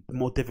to be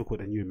more difficult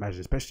than you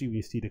imagine, especially when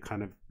you see the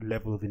kind of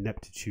level of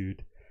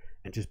ineptitude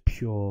and just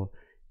pure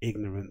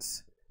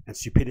ignorance and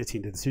stupidity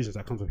in the decisions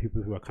that comes from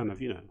people who are kind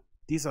of, you know,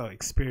 these are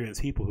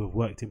experienced people who have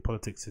worked in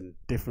politics in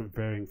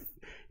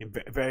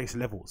various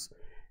levels.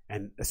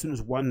 And as soon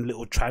as one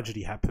little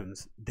tragedy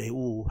happens, they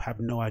all have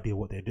no idea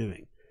what they're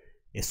doing.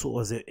 It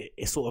sort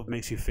of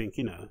makes you think,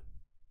 you know,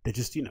 they're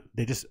just,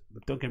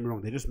 don't get me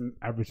wrong, they're just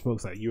average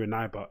folks like you and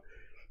I, but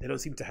they don't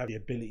seem to have the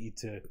ability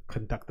to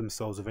conduct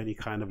themselves with any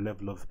kind of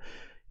level of,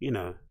 you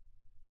know,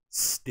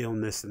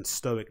 stillness and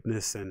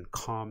stoicness and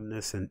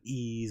calmness and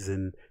ease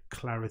and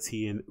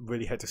clarity in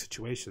really hectic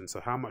situations. So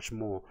how much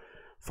more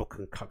for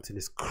concocting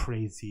this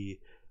crazy,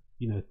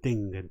 you know,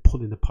 thing and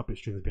pulling the puppet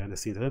strings behind the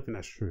scenes? I don't think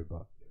that's true,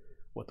 but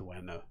what do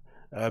I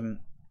know?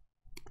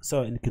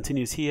 So it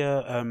continues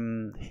here.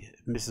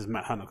 Mrs.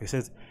 Matt Hancock, it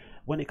says,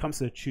 when it comes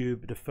to the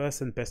tube, the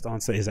first and best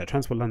answer is that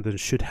Transport London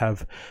should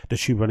have the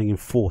tube running in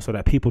 4 so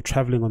that people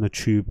travelling on the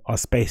tube are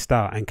spaced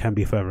out and can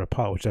be further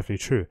apart, which is definitely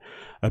true,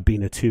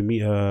 being a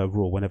 2-meter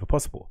rule whenever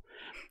possible.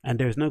 And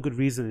there is no good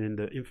reason in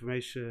the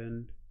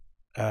information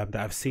that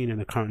I've seen in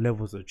the current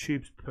levels of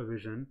tube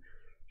provision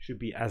should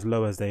be as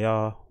low as they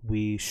are.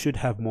 We should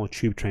have more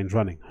tube trains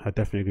running. I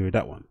definitely agree with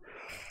that one.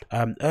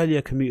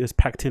 Earlier, commuters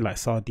packed in like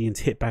sardines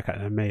hit back at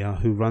the mayor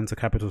who runs the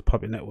capital's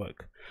public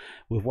network,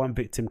 with one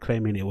victim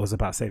claiming it was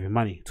about saving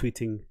money,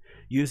 tweeting,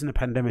 using the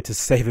pandemic to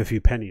save a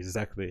few pennies.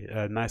 Exactly.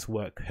 Nice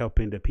work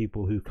helping the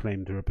people who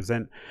claim to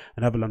represent.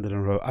 Another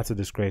Londoner wrote, utter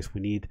disgrace,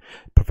 we need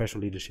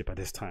professional leadership at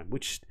this time,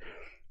 which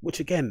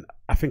again,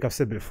 I think I've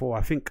said before,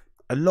 I think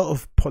a lot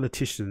of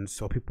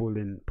politicians or people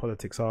in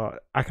politics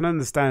I can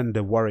understand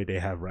the worry they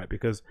have, right?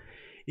 Because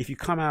if you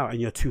come out and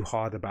you're too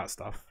hard about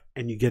stuff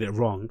and you get it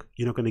wrong,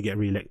 you're not going to get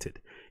re-elected.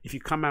 If you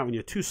come out and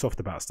you're too soft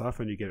about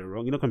stuff and you get it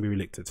wrong, you're not going to be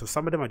re-elected. So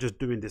some of them are just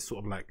doing this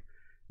sort of like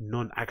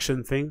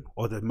non-action thing,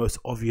 or the most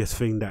obvious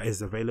thing that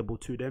is available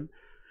to them,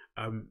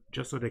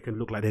 just so they can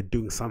look like they're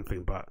doing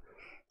something. But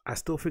I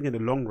still think in the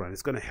long run,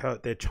 it's going to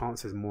hurt their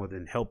chances more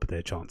than help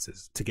their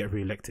chances to get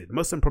re-elected.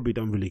 Most of them probably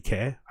don't really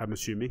care, I'm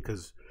assuming,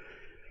 because,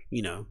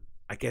 you know,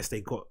 I guess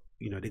they got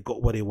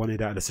what they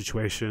wanted out of the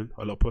situation.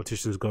 A lot of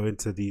politicians go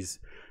into these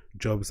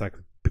jobs like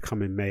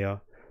becoming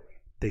mayor.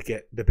 They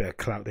get the bit of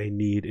clout they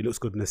need. It looks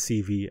good in the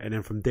CV, and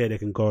then from there they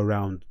can go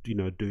around, you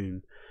know,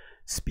 doing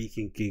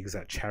speaking gigs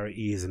at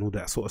charities and all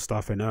that sort of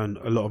stuff and earn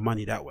a lot of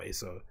money that way.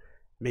 So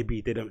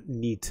maybe they don't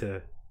need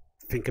to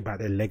think about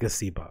their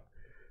legacy. But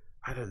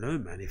I don't know,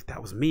 man. If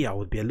that was me, I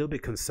would be a little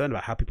bit concerned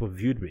about how people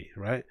viewed me,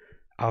 right?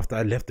 After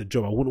I left the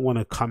job, I wouldn't want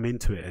to come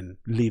into it and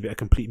leave it a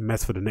complete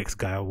mess for the next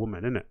guy or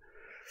woman, innit?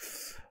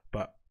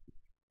 But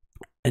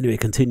anyway,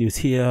 it continues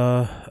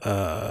here.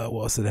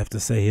 What else did I have to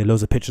say here?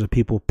 Loads of pictures of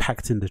people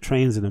packed in the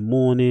trains in the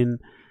morning.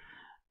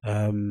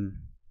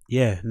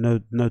 Yeah, no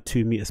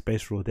 2-meter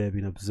space rule there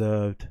being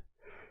observed.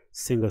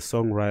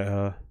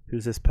 Singer-songwriter,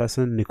 who's this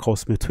person? Nicole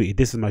Smith tweeted,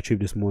 this is my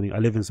tube this morning. I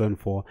live in Zone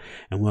 4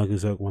 and work in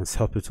Zone 1's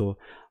hospital.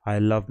 I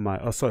love my,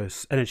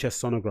 NHS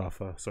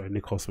sonographer. Sorry,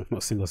 Nicole Smith,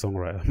 not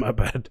singer-songwriter, my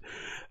bad.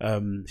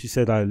 She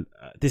said,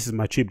 this is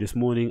my tube this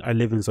morning. I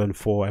live in Zone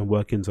 4 and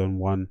work in Zone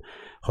 1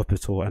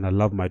 hospital, and I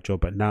love my job,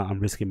 but now I'm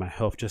risking my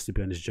health just to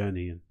be on this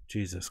journey. And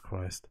Jesus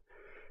Christ,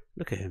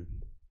 look at him.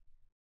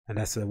 And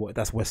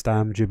that's West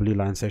Ham Jubilee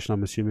Line station,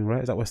 I'm assuming,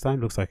 right? Is that West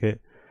Ham? Looks like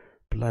it.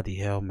 Bloody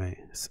hell, mate.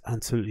 It's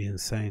absolutely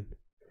insane.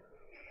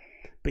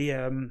 But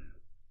yeah,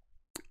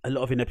 a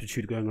lot of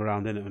ineptitude going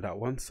around in it on that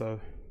one. So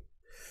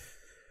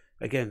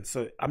again,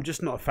 so I'm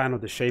just not a fan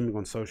of the shaming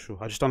on social.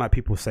 I just don't like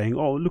people saying,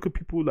 oh, look at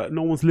people, like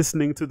no one's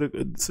listening to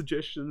the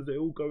suggestions, they're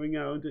all going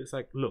out. And it's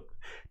like, look,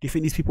 do you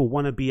think these people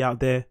want to be out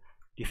there?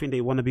 Do you think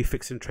they want to be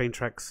fixing train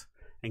tracks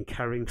and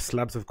carrying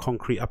slabs of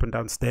concrete up and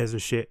down stairs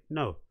and shit?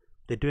 No,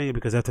 They're doing it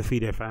because they have to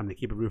feed their family,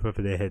 keep a roof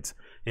over their heads.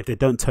 If they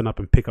don't turn up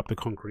and pick up the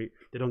concrete,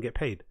 they don't get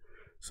paid.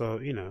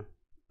 So, you know,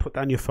 put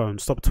down your phone,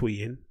 stop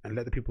tweeting, and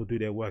let the people do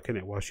their work in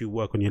it whilst you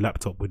work on your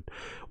laptop with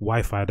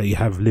Wi-Fi that you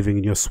have living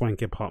in your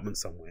swanky apartment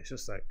somewhere. It's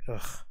just like,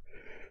 ugh,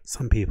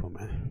 some people,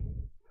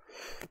 man.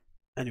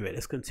 Anyway,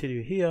 let's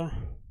continue here.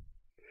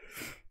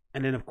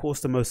 And then, of course,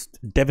 the most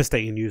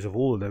devastating news of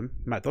all of them,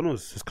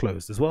 McDonald's is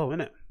closed as well,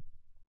 isn't it?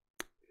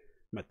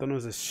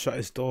 McDonald's has shut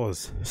its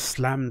doors,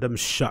 slammed them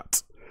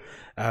shut.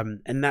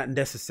 And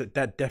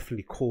that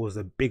definitely caused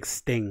a big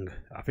sting,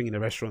 I think, in the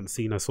restaurant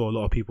scene. I saw a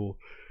lot of people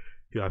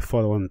who I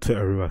follow on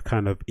Twitter who are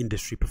kind of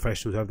industry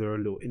professionals, who have their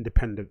own little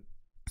independent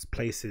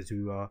places,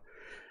 who are,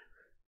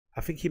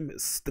 I think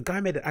the guy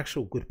made an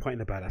actual good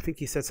point about it. I think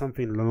he said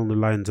something along the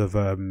lines of,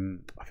 I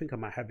think I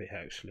might have it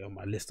here actually on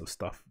my list of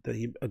stuff.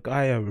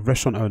 A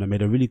restaurant owner,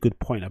 made a really good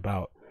point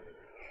about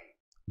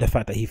the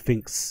fact that he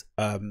thinks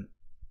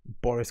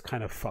Boris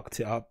kind of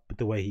fucked it up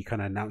the way he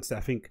kind of announced it.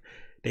 I think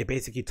they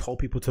basically told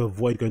people to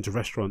avoid going to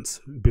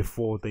restaurants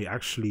before they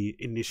actually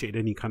initiated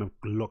any kind of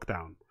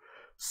lockdown.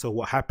 So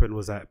what happened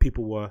was that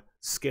people were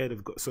scared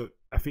of so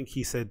I think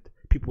he said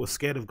people were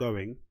scared of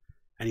going,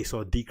 and he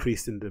saw a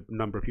decrease in the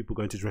number of people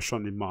going to his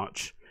restaurant in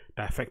March.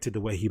 That affected the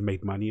way he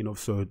made money, and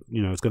also,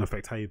 you know, it's going to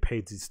affect how he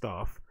paid his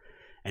staff.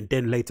 And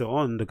then later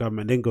on, the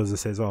government then goes and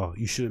says, oh,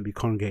 you shouldn't be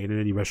congregating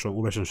in any restaurant,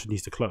 all restaurants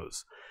need to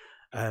close.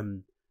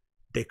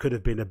 There could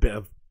have been a bit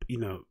of, you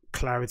know,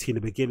 clarity in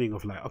the beginning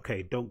of like,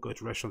 okay, don't go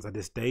to restaurants at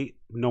this date.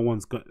 No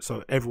one's got,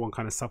 so everyone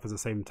kind of suffers at the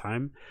same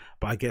time.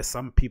 But I guess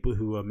some people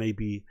who are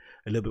maybe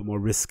a little bit more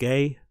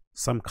risque,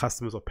 some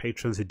customers or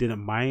patrons who didn't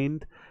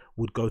mind,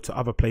 would go to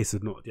other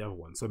places, not the other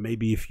one. So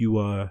maybe if you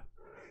were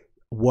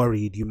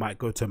worried, you might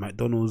go to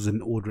McDonald's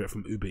and order it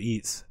from Uber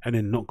Eats, and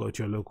then not go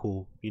to your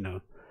local, you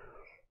know,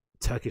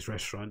 Turkish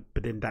restaurant.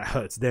 But then that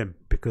hurts them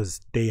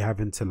because they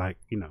having to, like,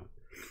 you know,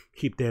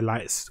 keep their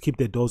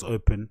doors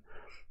open,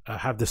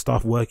 have the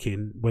staff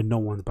working when no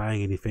one's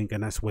buying anything,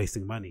 and that's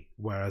wasting money.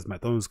 Whereas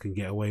McDonald's can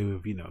get away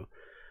with, you know,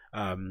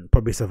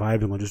 probably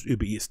surviving on just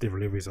Uber Eats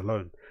deliveries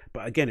alone.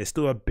 But again, it's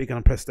still a big and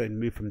unprecedented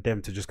move from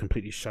them to just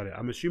completely shut it.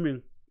 I'm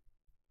assuming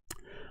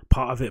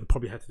part of it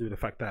probably had to do with the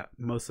fact that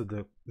most of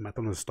the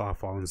McDonald's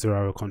staff are on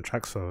 0-hour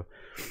contracts. So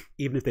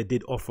even if they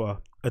did offer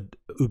a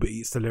Uber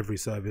Eats delivery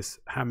service,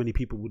 how many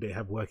people would they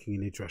have working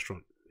in each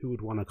restaurant? Who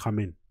would want to come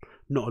in?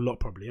 Not a lot,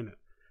 probably, innit?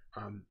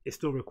 It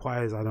still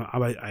requires,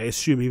 I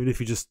assume, even if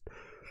you just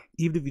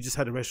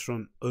had a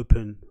restaurant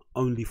open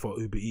only for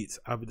Uber Eats,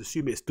 I would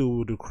assume it still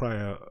would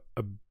require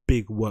a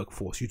big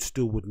workforce. You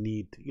still would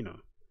need, you know,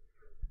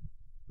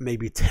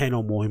 maybe 10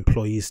 or more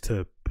employees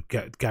to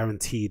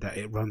guarantee that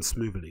it runs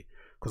smoothly.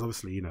 Because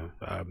obviously, you know,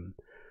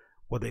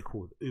 what they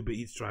call Uber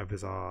Eats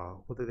drivers are,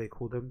 what do they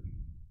call them?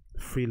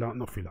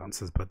 Not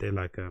freelancers, but they're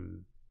like,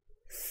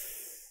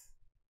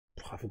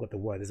 I forgot the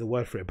word. There's a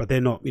word for it, but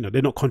they're not, you know,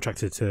 they're not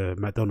contracted to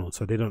McDonald's,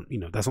 so they don't, you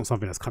know, that's not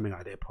something that's coming out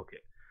of their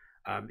pocket,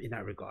 in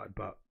that regard.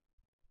 But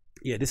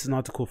yeah, this is an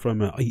article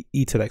from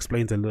Eater that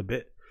explains a little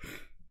bit.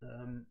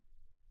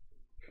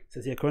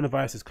 Says here,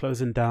 coronavirus is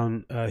closing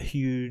down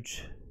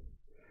huge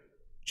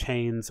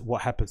chains.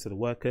 What happens to the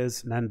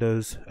workers?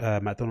 Nando's,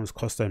 McDonald's,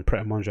 Costa, and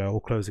Pret a Manger are all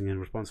closing in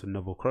response to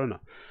novel corona.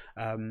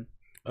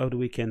 Over the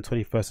weekend,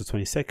 21st to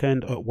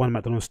 22nd, one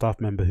McDonald's staff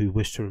member who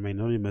wished to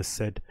remain anonymous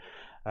said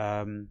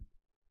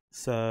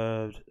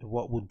served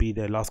what would be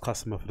their last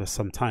customer for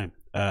some time.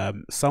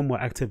 Some were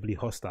actively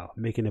hostile,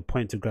 making a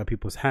point to grab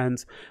people's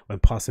hands when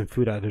passing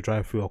food out of the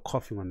drive-thru or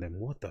coughing on them.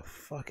 What the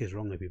fuck is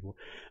wrong with people?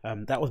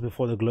 That was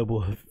before the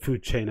global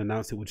food chain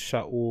announced it would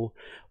shut all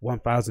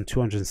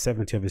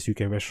 1,270 of its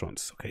UK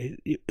restaurants. Okay,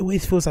 it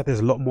always feels like there's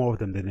a lot more of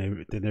them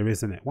than there is,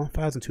 isn't it?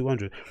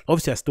 1,200.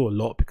 Obviously, that's still a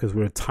lot because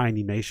we're a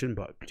tiny nation,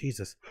 but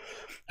Jesus.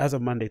 As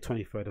of Monday,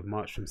 23rd of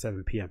March from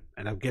 7 p.m.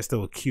 And I guess there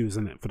were queues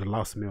in it for the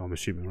last meal, I'm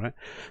assuming, right?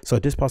 So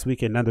this past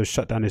weekend, Nando's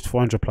shut down its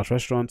 400 plus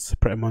restaurants,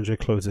 Pret a Manger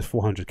closed its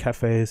 400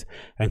 cafes,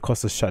 and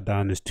Costa's shut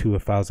down its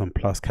 2,000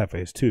 plus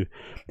cafes too.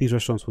 These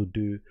restaurants will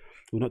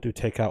not do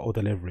takeout or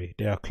delivery.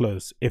 They are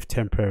closed, if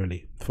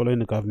temporarily. Following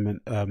the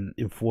government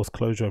enforced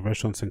closure of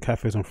restaurants and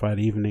cafes on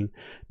Friday evening,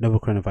 novel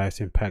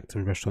coronavirus impact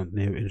on restaurant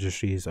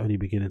industry is only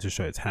beginning to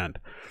show its hand.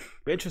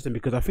 But interesting,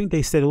 because I think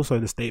they said also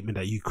in the statement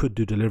that you could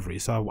do delivery,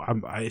 so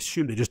I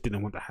assume they just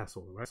didn't want the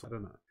hassle, right? So I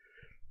don't know.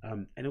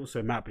 And also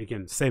it might be,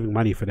 again, saving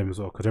money for them as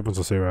well, because everyone's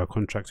on 0-hour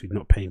contracts with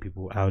not paying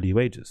people hourly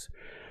wages.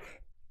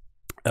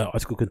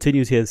 Article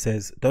continues here and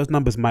says those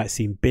numbers might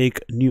seem big,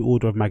 new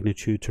order of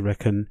magnitude to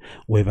reckon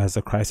with as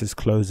the crisis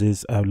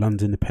closes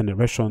London independent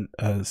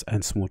restaurants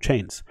and small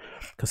chains.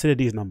 Consider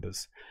these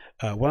numbers: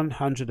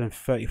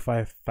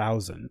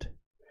 135,000,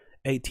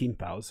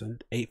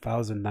 18,000,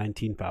 8,000,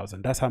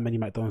 19,000. That's how many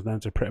McDonald's,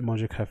 Nando's, Pret a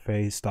Manger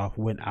cafe staff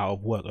went out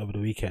of work over the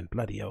weekend.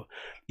 Bloody hell.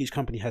 Each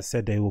company has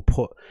said they will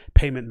put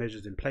payment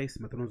measures in place.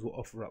 McDonald's will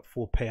offer up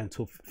full pay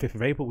until 5th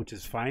of April, which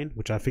is fine,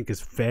 which I think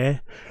is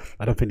fair.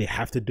 I don't think they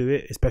have to do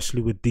it,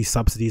 especially with these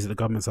subsidies that the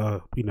governments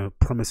are, you know,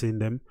 promising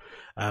them.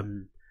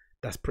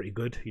 that's pretty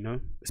good, you know,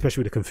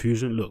 especially with the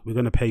confusion. Look, we're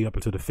going to pay you up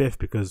until the 5th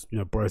because, you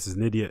know, Boris is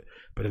an idiot.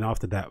 But then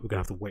after that, we're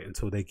going to have to wait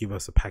until they give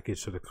us a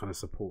package to kind of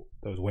support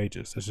those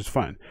wages. That's just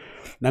fine.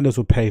 Nando's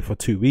will pay for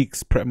 2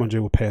 weeks. Pret a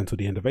Manger will pay until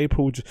the end of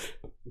April, which is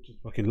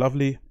fucking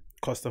lovely.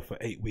 Costa for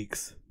 8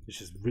 weeks, which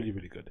is really,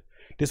 really good.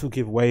 This will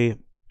give way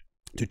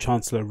to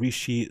Chancellor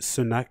Rishi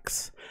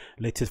Sunak's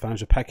latest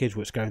financial package,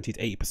 which guarantees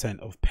 80%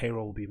 of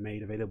payroll will be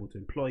made available to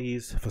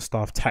employees for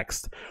staff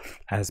taxed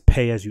as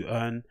pay as you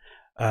earn.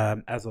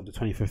 As of the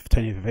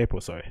 20th of April,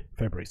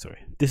 February.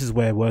 This is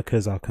where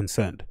workers are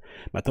concerned.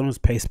 McDonald's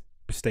pay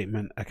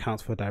statement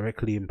accounts for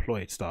directly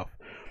employed staff,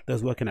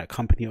 those working at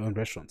company-owned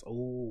restaurants.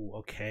 Oh,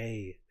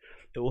 okay.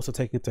 It also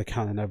takes into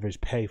account an average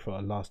pay for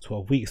the last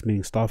 12 weeks,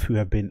 meaning staff who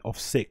have been off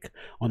sick,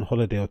 on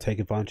holiday, or take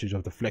advantage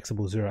of the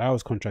flexible 0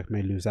 hours contract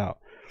may lose out.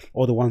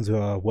 Or the ones who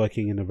are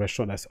working in a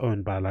restaurant that's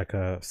owned by like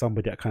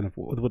somebody that kind of,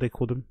 what do they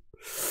call them?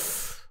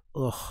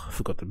 Oh, I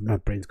forgot, my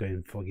brain's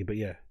going foggy, but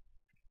yeah.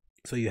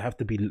 So you have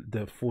to be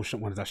the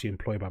fortunate one is actually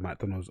employed by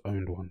McDonald's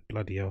owned one.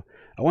 Bloody hell.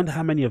 I wonder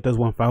how many of those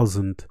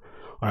 1,000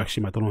 are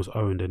actually McDonald's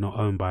owned and not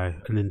owned by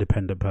an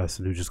independent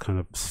person who just kind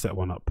of set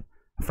one up.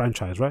 A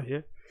franchise, right?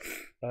 Yeah.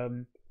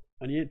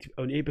 Only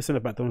 8%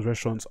 of McDonald's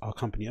restaurants are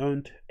company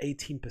owned.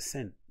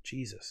 18%.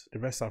 Jesus. The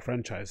rest are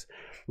franchise,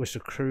 which the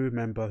crew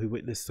member who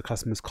witnessed the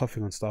customers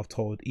coughing on staff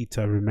told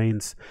ETA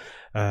means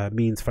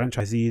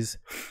franchisees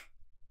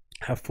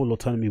have full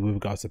autonomy with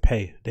regards to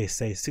pay. They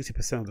say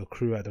 60% of the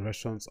crew at the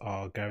restaurants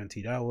are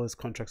guaranteed hours,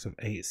 contracts of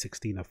 8,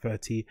 16 or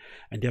 30,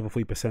 and the other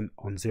 40%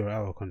 on 0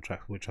 hour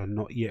contracts, which are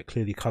not yet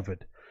clearly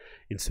covered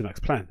in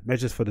Sunak's plan.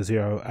 Measures for the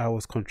 0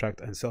 hours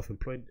contract and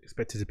self-employed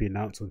expected to be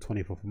announced on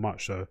 24th of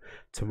March, so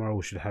tomorrow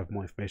we should have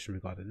more information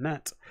regarding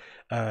that.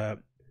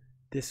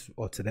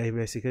 Today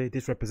basically,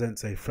 this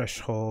represents a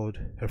freehold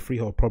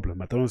problem.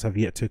 McDonald's have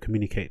yet to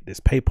communicate this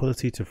pay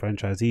policy to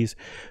franchisees,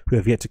 who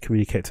have yet to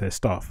communicate to their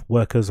staff.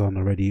 Workers on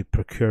already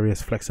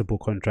precarious flexible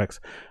contracts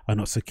are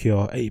not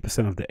secure.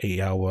 80% of the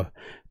 8-hour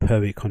per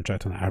week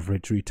contract on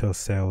average. Retail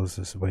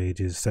sales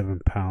wages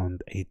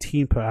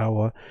 £7.18 per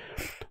hour,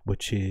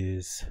 which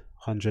is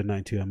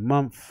 £192 a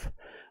month,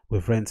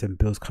 with rents and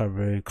bills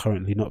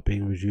currently not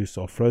being reduced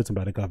or frozen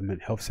by the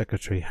government. Health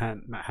Secretary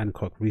Matt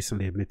Hancock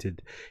recently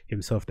admitted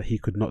himself that he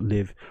could not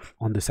live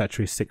on the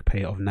statutory sick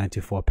pay of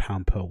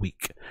 £94 per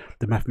week.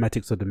 The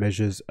mathematics of the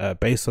measures,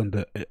 based on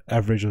the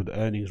average of the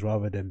earnings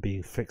rather than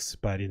being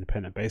fixed by the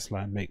independent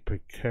baseline, make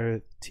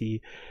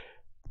precarity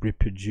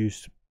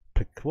reproduce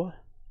precarity.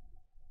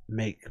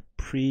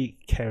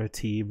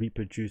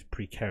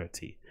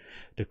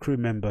 The crew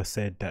member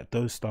said that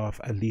those staff,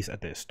 at least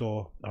at their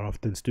store, are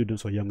often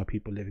students or younger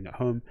people living at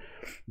home.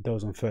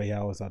 Those on 30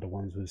 hours are the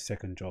ones with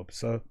second jobs.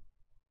 So,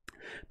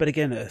 but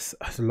again, it's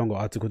a longer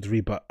article to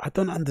read, but I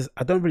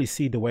don't really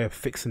see the way of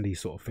fixing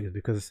these sort of things,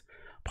 because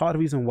part of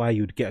the reason why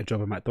you'd get a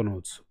job at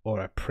McDonald's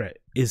or at Pret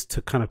is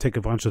to kind of take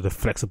advantage of the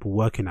flexible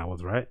working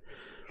hours, right?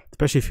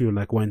 Especially if you're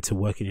like wanting to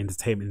work in the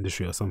entertainment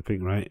industry or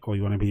something, right? Or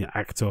you want to be an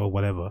actor or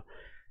whatever.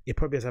 It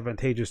probably is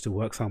advantageous to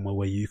work somewhere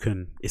where you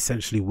can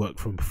essentially work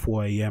from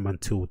 4 a.m.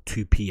 until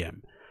 2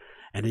 p.m.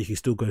 and then you can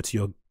still go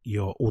to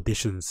your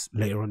auditions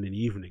later on in the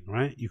evening,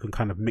 right? You can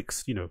kind of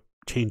mix, you know,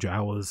 change your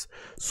hours,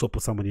 swap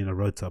with somebody in a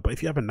rota. But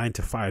if you have a 9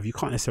 to 5, you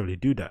can't necessarily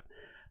do that.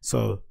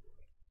 So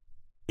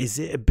is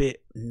it a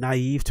bit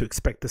naive to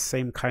expect the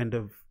same kind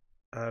of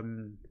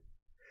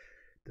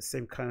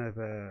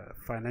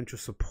financial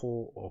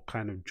support or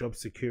kind of job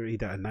security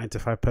that a 9 to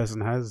 5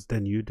 person has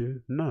than you do?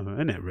 No,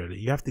 isn't it really?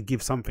 You have to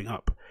give something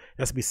up.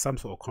 There has to be some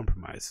sort of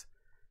compromise.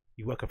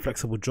 You work a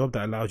flexible job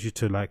that allows you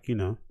to, like, you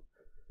know,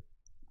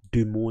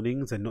 do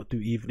mornings and not do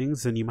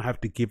evenings, and you might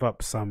have to give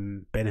up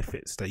some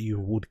benefits that you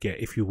would get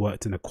if you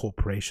worked in a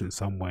corporation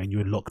somewhere and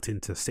you're locked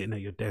into sitting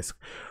at your desk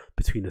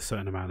between a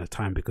certain amount of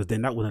time, because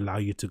then that wouldn't allow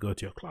you to go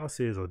to your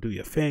classes or do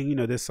your thing. You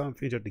know, there's some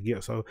things you have to give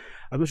up. So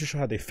I'm not sure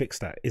how they fix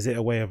that. Is it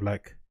a way of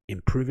like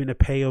improving the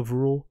pay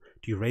overall?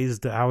 Do you raise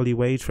the hourly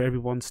wage for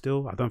everyone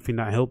still? I don't think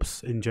that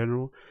helps in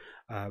general.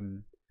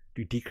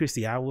 Do you decrease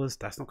the hours?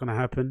 That's not going to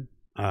happen.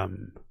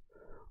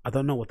 I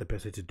don't know what the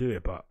best way to do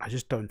it, but I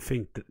just don't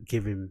think that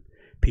giving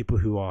people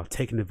who are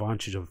taking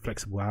advantage of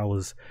flexible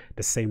hours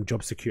the same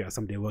job security as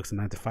somebody who works a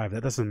 9 to 5,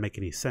 that doesn't make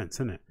any sense,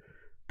 innit?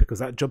 Because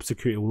that job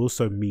security will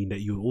also mean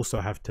that you also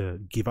have to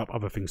give up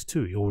other things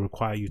too. It will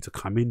require you to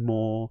come in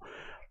more,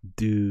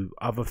 do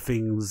other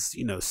things,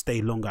 you know,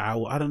 stay longer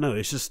hours. I don't know.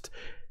 It's just,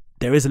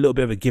 there is a little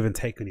bit of a give and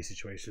take in these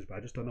situations, but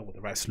I just don't know what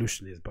the right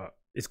solution is. But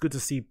it's good to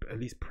see at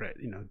least Pret,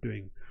 you know,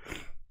 doing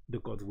the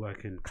God's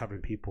work and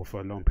covering people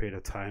for a long period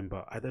of time.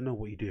 But I don't know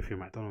what you do if you're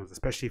McDonald's,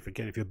 especially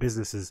if your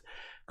business is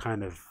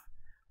kind of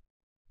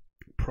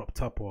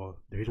propped up, or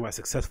the reason why it's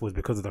successful is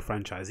because of the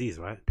franchisees,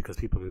 right? Because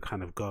people can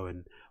kind of go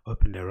and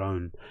open their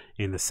own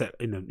in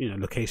the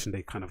location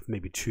they kind of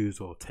maybe choose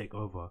or take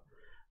over.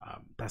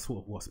 That's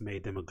sort of what's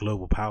made them a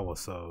global power.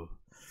 So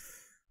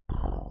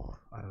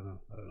I don't know.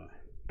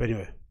 But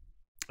anyway,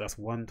 that's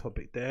one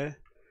topic there.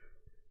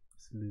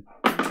 Let's move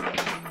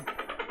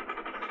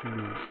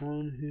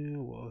on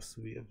here. What else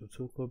do we have to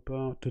talk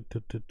about?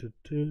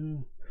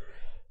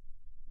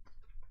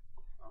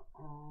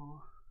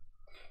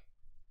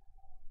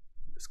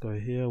 go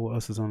here. What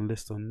else is on the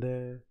list on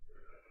there?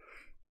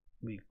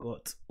 We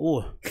got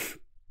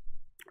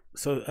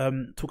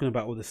talking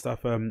about all this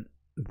stuff.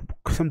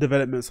 Some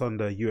developments on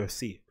the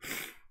UFC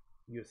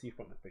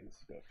front of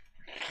things.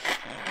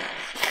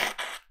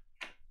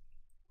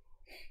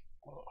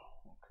 Oh,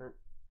 okay.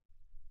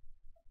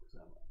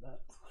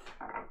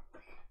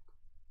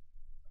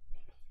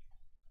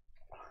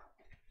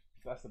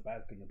 That's the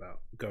bad thing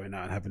about going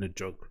out and having a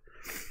jog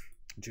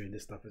during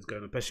this stuff is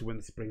going on, especially when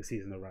the spring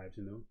season arrives.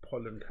 You know,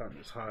 pollen count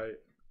is high,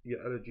 your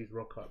allergies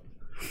rock up,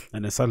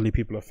 and then suddenly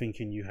people are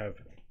thinking you have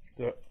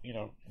the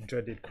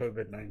dreaded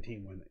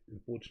COVID-19 when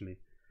unfortunately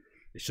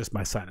it's just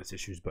my sinus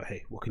issues. But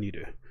hey, what can you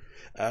do?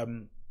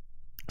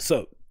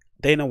 So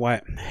Dana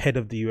White, head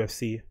of the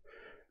UFC,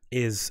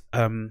 is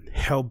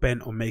hell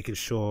bent on making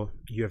sure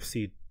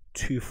UFC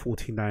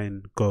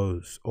 249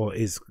 goes or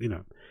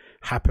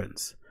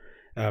happens.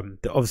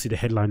 Obviously the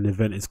headline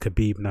event is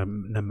Khabib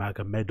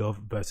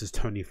Nurmagomedov versus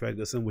Tony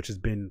Ferguson, which has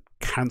been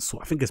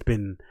cancelled. I think it's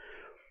been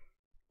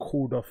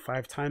called off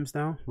 5 times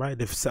now, right?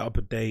 They've set up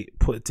a date,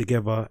 put it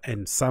together,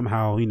 and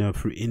somehow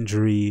through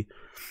injury,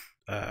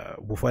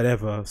 with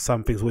whatever,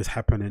 some things always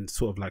happen and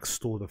sort of like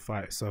stall the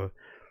fight. So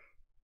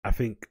I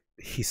think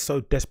he's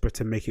so desperate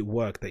to make it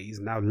work that he's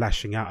now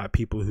lashing out at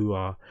people who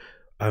are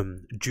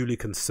duly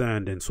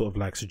concerned and sort of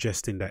like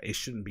suggesting that it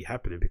shouldn't be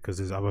happening because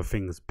there's other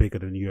things bigger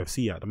than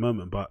UFC at the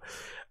moment. But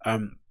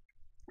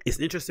it's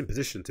an interesting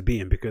position to be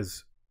in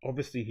because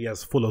obviously he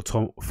has full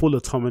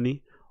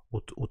autonomy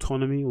on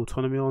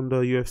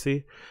the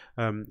UFC.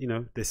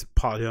 This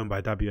partly owned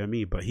by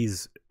WME, but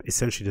he's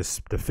essentially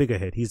the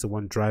figurehead. He's the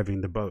one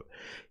driving the boat.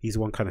 He's the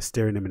one kind of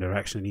steering them in the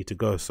direction they need to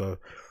go. So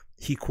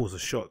he calls a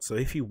shot. So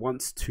if he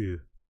wants to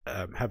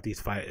have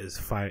these fighters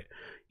fight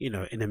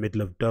in the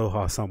middle of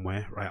Doha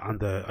somewhere, right,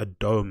 under a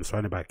dome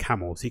surrounded by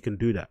camels, he can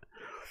do that.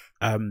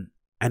 And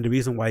the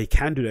reason why he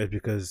can do that is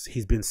because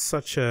he's been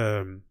such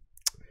a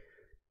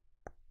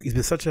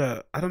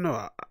I don't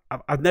know,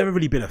 I've never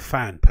really been a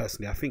fan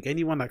personally. I think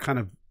anyone that kind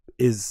of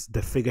is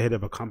the figurehead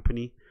of a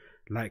company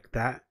like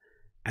that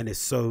and is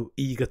so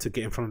eager to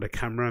get in front of the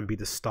camera and be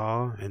the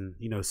star and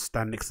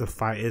stand next to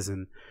fighters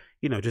and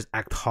just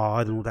act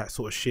hard and all that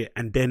sort of shit,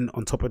 and then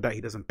on top of that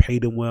he doesn't pay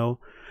them well.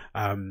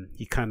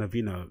 He kind of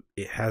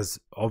it has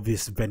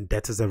obvious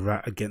vendettas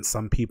against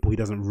some people he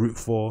doesn't root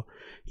for.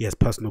 He has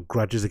personal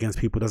grudges against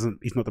people.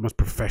 He's not the most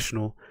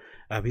professional.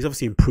 He's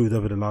obviously improved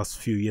over the last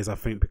few years, I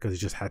think, because he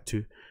just had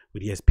to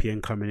with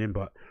ESPN coming in,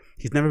 but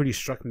he's never really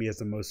struck me as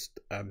the most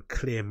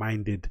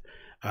clear-minded,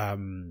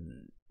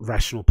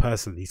 rational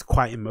person. He's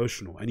quite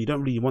emotional, and you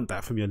don't really want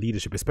that from your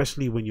leadership,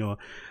 especially when you're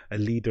a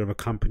leader of a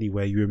company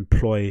where you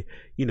employ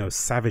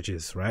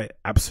savages, right?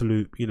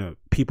 Absolute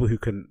people who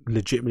can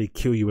legitimately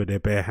kill you with their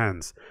bare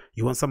hands.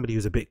 You want somebody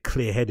who's a bit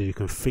clear-headed, who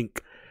can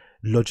think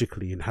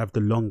logically and have the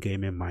long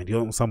game in mind. You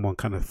don't want someone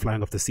kind of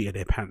flying off the seat of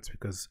their pants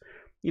because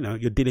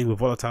you're dealing with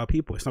volatile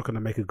people. It's not going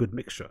to make a good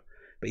mixture.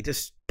 But he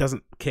just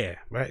doesn't care,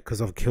 right? Because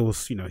of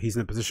course he's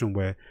in a position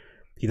where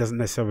he's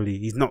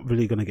not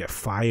really going to get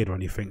fired or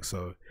anything,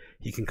 so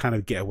he can kind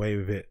of get away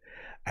with it.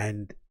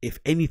 And if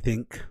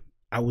anything,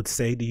 I would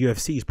say the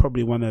UFC is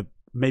probably one of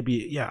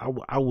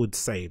I would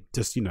say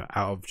just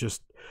out of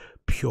just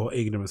pure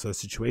ignorance of the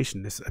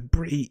situation, it's a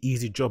pretty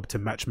easy job to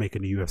matchmake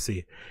in the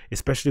UFC,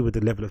 especially with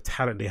the level of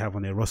talent they have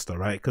on their roster,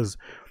 right? Because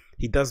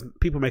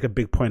people make a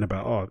big point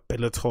about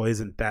Bellator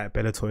isn't that,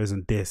 Bellator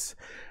isn't this.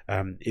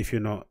 If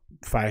you're not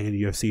fighting in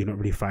the UFC, you're not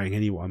really fighting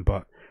anyone,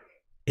 but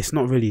it's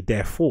not really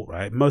their fault,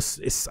 right?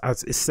 It's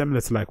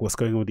similar to like what's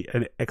going on with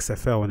the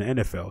XFL and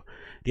the NFL.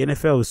 The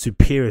NFL is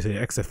superior to the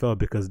XFL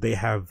because they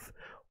have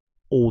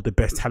all the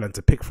best talent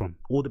to pick from.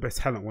 All the best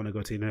talent want to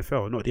go to the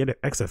NFL, not the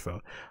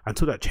XFL.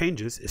 Until that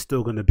changes, it's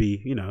still going to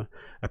be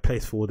a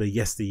place for the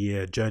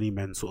yesteryear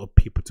journeyman sort of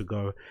people to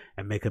go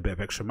and make a bit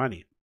of extra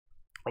money.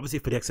 Obviously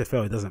for the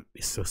XFL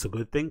it's just a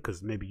good thing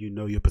because maybe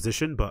your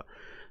position, but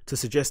to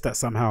suggest that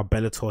somehow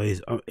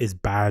Bellator is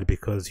bad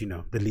because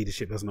the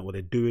leadership doesn't know what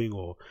they're doing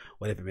or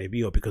whatever it may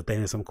be, or because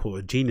they're some sort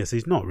of genius,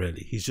 he's not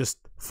really. He's just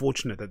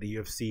fortunate that the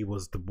UFC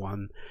was the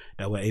one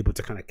that were able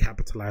to kind of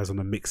capitalize on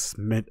the mixed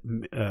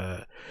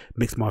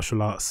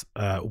martial arts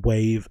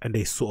wave, and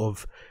they sort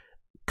of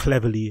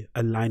cleverly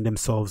aligned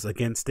themselves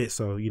against it.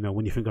 So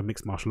when you think of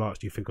mixed martial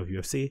arts, you think of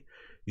UFC.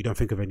 You don't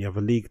think of any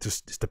other league.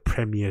 Just it's the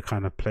premier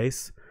kind of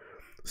place.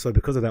 So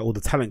because of that, all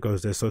the talent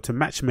goes there. So to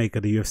matchmake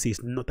at the UFC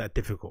is not that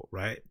difficult,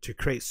 right? To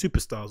create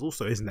superstars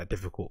also isn't that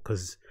difficult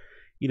because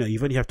you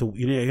only have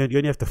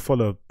to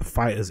follow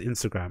fighters'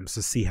 Instagrams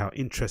to see how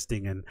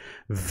interesting and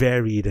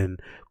varied and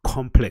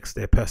complex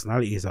their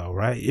personalities are,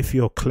 right? If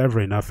you're clever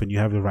enough and you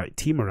have the right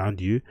team around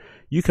you,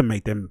 you can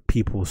make them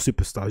people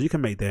superstars. You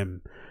can make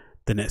them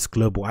the next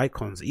global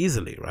icons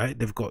easily, right?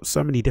 They've got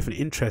so many different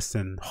interests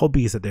and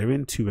hobbies that they're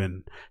into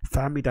and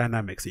family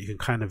dynamics that you can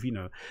kind of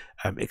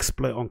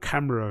exploit on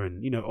camera,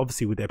 and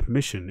obviously with their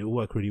permission it'll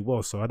work really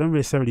well. So I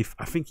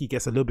think he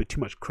gets a little bit too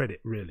much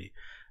credit really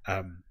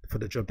for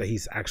the job that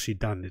he's actually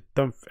done.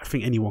 I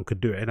think anyone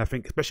could do it, and I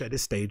think especially at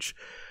this stage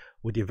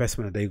with the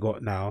investment that they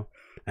got now,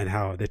 and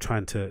how they're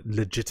trying to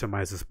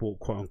legitimize the sport,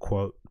 quote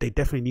unquote. They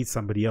definitely need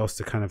somebody else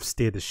to kind of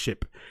steer the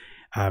ship.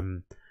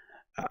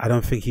 I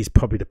don't think he's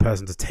probably the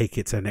person to take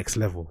it to the next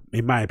level,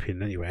 in my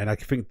opinion, anyway. And I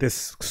think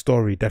this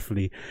story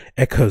definitely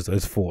echoes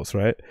those thoughts,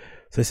 right?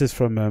 So this is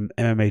from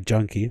MMA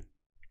Junkie.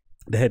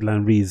 The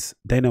headline reads,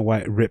 Dana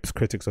White rips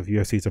critics of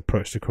UFC's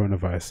approach to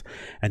coronavirus,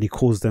 and he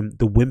calls them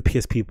the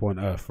wimpiest people on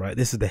earth, right?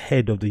 This is the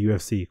head of the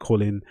UFC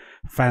calling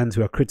fans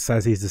who are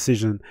criticizing his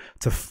decision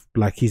to,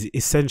 like, he's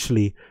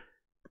essentially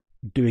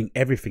doing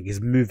everything.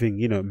 He's moving,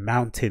 you know,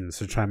 mountains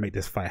to try and make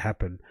this fight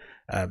happen.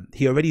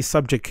 He already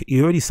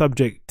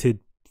subjected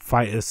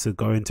fighters to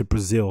go into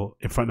Brazil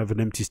in front of an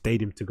empty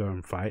stadium to go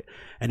and fight.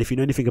 And if you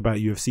know anything about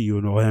UFC,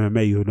 you know,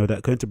 MMA, you know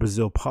that going to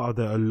Brazil, part of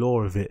the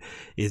allure of it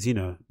is, you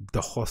know,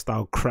 the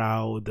hostile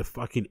crowd, the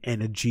fucking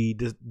energy,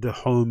 the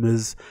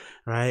homers,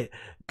 right?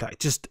 Like,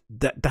 just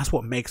that's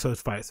what makes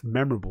those fights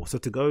memorable. So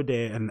to go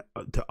there and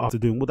after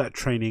doing all that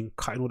training,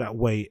 cutting all that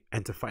weight,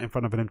 and to fight in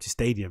front of an empty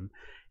stadium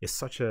is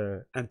such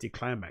a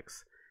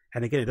anticlimax.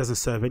 And again, it doesn't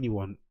serve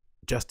anyone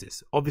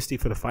justice. Obviously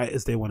for the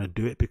fighters, they want to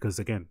do it because,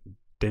 again,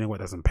 Dana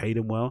White doesn't pay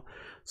them well,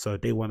 so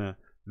they want to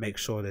make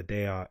sure that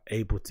they are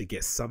able to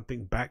get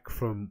something back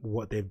from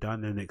what they've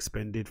done and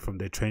expended from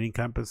their training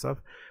camp and stuff.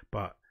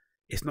 But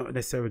it's not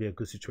necessarily a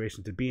good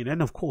situation to be in.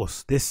 And of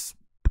course, this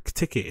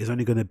ticket is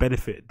only going to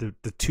benefit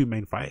the two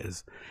main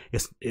fighters.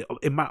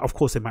 It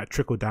might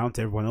trickle down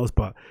to everyone else,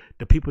 but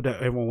the people that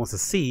everyone wants to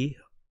see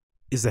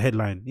is the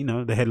headline, you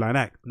know, the headline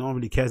act. No one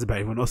really cares about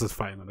everyone else's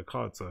fighting on the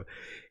card. So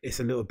it's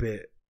a little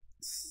bit,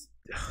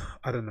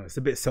 I don't know, it's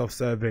a bit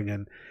self-serving.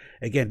 And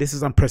again, this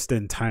is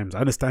unprecedented times.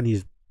 I understand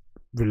he's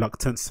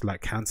reluctant to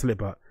like cancel it,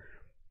 but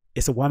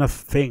it's a one-off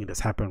thing that's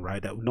happened,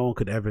 right, that no one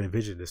could ever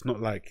envision. It's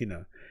not like, you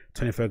know,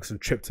 Tony Ferguson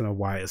tripped on a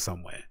wire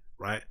somewhere,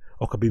 right,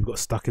 or Khabib got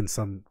stuck in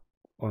an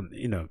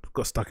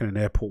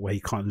airport where he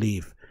can't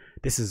leave.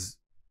 This is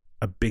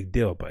a big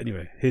deal. But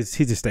anyway, here's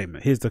his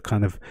statement. Here's the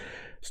kind of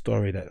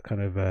story that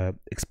kind of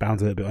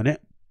expounds a little bit on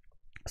it.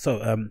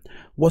 So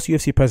what's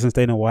UFC President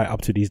Dana White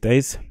up to these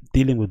days?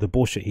 Dealing with the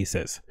bullshit, he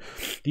says.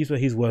 These were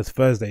his words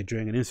Thursday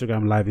during an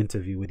Instagram live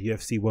interview with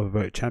UFC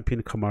welterweight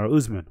champion Kamaru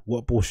Usman.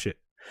 What bullshit?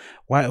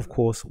 White, of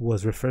course,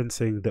 was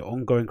referencing the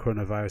ongoing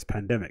coronavirus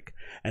pandemic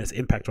and its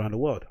impact around the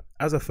world.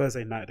 As of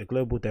Thursday night, the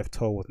global death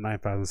toll was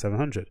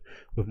 9,700,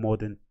 with more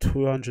than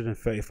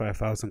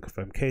 235,000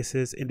 confirmed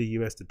cases. In the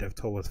US, the death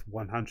toll was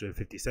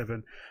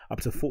 157,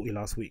 up to 40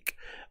 last week.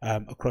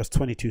 Across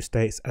 22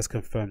 states, as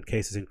confirmed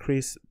cases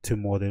increased to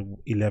more than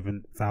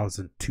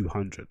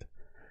 11,200.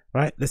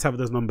 Right, let's have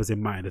those numbers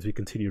in mind as we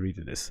continue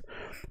reading this.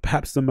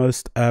 Perhaps the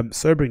most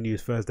sobering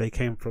news Thursday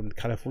came from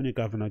California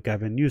Governor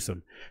Gavin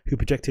Newsom, who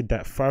projected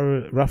that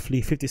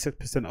roughly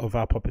 56% of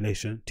our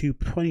population, to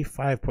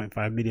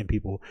 25.5 million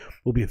people,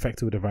 will be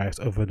infected with the virus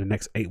over the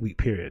next 8-week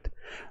period.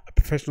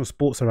 Professional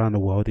sports around the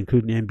world,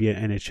 including the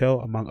NBA and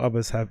NHL, among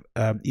others, have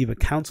either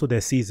cancelled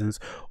their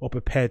seasons or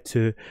prepared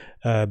to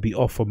be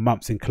off for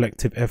months in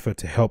collective effort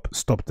to help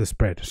stop the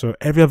spread. So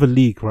every other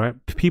league, right,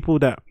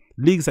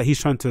 leagues that he's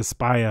trying to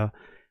aspire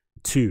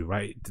to,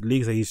 right, the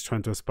leagues that he's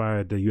trying to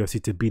aspire the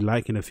UFC to be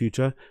like in the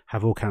future,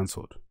 have all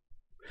cancelled.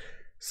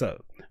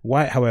 So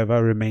White,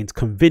 however, remains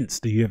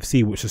convinced the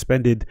UFC, which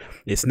suspended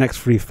its next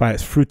 3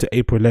 fights through to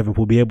April 11th,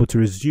 will be able to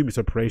resume its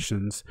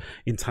operations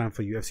in time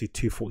for UFC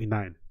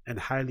 249 and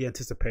highly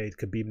anticipated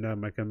Khabib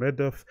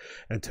Nurmagomedov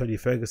and Tony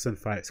Ferguson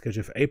fight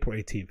scheduled for April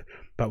 18th,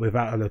 but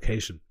without a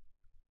location.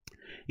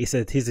 He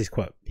said, here's his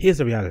quote: "Here's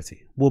the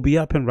reality. We'll be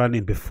up and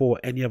running before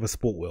any other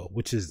sport will,"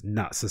 which is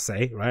nuts to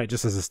say, right?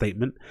 Just as a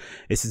statement.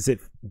 It's as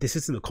if this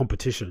isn't a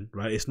competition,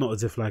 right? It's not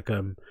as if like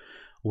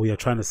we are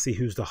trying to see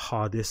who's the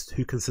hardest,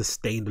 who can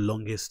sustain the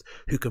longest,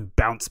 who can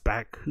bounce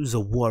back, who's a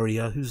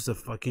warrior, who's a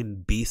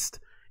fucking beast.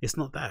 It's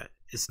not that.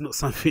 It's not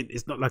something,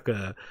 it's not like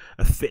a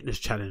fitness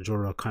challenge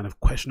or a kind of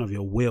question of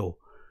your will.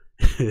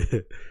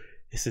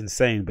 It's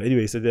insane. But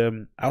anyway,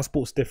 so our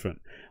sport's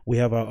different. We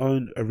have our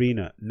own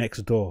arena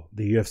next door,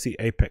 the UFC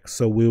Apex.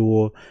 So we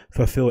will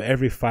fulfill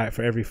every fight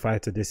for every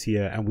fighter this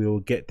year, and we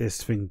will get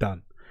this thing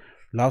done.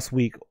 Last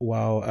week,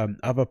 while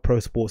other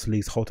pro sports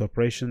leagues halt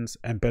operations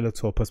and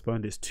Bellator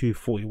postponed its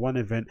 241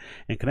 event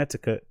in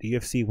Connecticut, the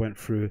UFC went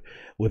through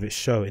with its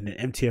show in an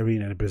empty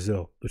arena in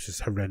Brazil, which is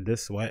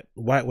horrendous.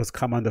 White was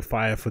come under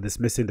fire for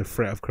dismissing the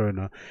threat of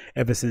corona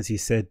ever since he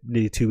said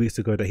nearly 2 weeks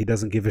ago that he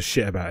doesn't give a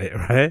shit about it,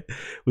 right?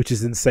 Which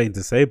is insane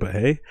to say, but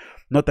hey,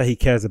 not that he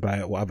cares about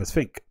it, what others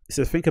think. He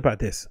says, think about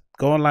this.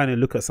 Go online and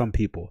look at some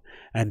people,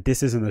 and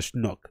this isn't a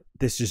knock.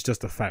 This is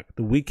just a fact.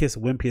 The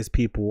weakest, wimpiest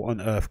people on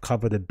earth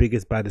cover the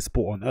biggest, baddest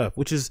sport on earth,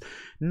 which is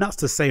nuts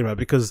to say, right?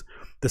 Because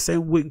the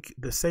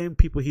same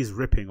people he's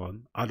ripping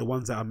on are the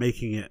ones that are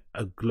making it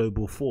a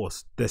global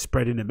force. They're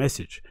spreading the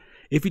message.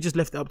 If you just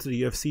left it up to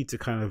the UFC to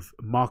kind of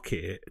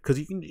market it, because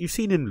you've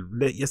seen in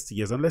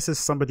yesteryears, unless it's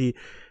somebody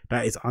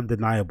that is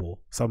undeniable,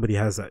 somebody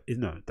has that, you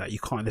know, that you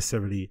can't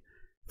necessarily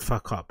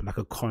fuck up, like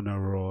a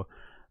Conor or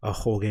a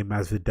Jorge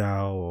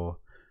Masvidal or,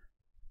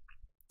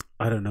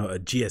 I don't know, a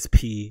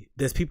GSP.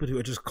 There's people who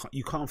are just,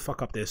 you can't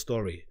fuck up their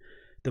story.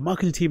 the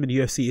marketing team in the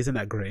UFC isn't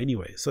that great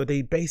anyway. So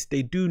they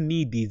do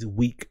need these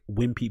weak,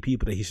 wimpy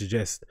people that he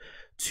suggests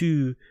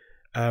to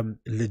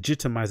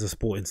legitimize the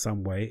sport in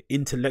some way,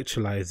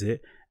 intellectualize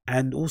it,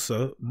 and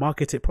also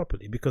market it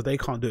properly, because they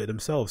can't do it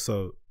themselves.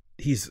 So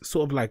he's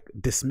sort of like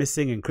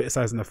dismissing and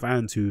criticizing the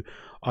fans who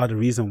are the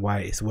reason why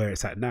it's where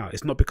it's at now.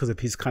 It's not because of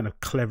his kind of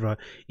clever,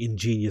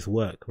 ingenious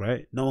work,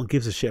 right? No one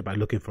gives a shit about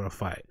looking for a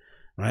fight,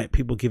 right?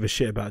 People give a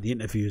shit about the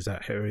interviews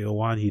that Harry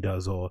Owani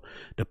does, or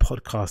the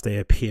podcast they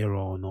appear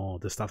on, or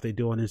the stuff they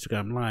do on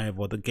Instagram Live,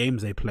 or the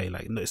games they play.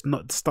 Like, no, it's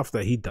not stuff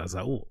that he does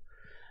at all.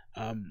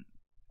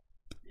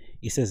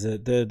 He says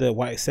the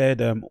White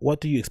said,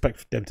 what do you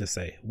expect them to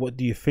say? What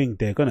do you think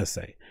they're gonna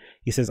say?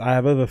 He says, I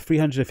have over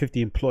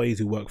 350 employees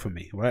who work for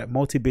me, right?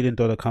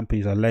 Multi-billion-dollar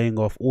companies are laying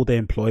off all their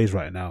employees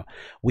right now.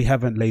 We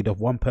haven't laid off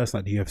one person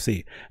at the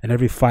UFC, and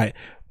every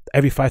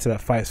fighter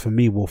that fights for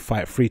me will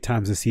fight 3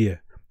 times this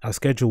year. Our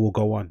schedule will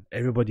go on.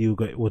 Everybody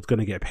was going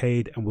to get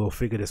paid, and we'll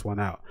figure this one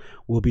out.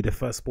 We'll be the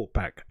first sport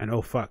back, and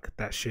oh fuck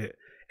that shit,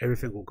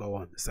 everything will go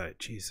on. It's like,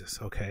 Jesus,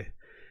 okay.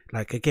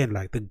 Like, again,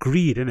 like the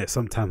greed in it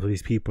sometimes with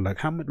these people. Like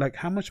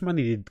how much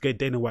money did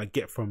Dana White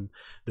get from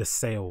the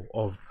sale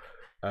of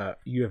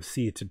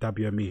UFC to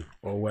WME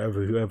or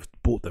whoever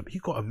bought them? He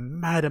got a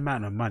mad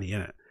amount of money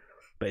in it,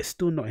 but it's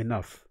still not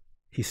enough.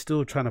 He's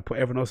still trying to put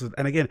everyone else's.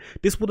 And again,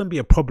 this wouldn't be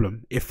a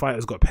problem if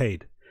fighters got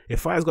paid. If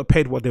fighters got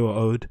paid what they were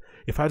owed,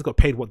 if fighters got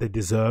paid what they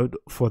deserved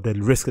for the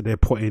risk that they're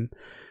putting,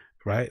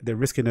 right? They're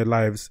risking their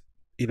lives,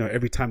 you know,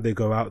 every time they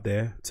go out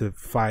there to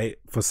fight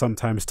for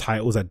sometimes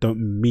titles that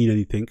don't mean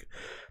anything,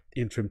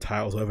 interim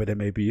titles, whatever they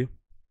may be.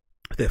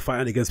 They're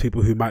fighting against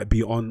people who might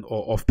be on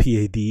or off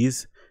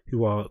PADs,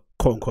 who are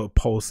quote unquote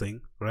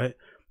pulsing, right?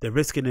 They're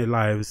risking their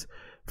lives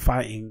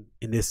fighting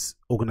in this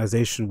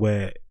organization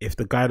where if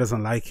the guy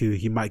doesn't like you,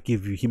 he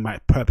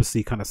might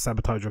purposely kind of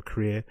sabotage your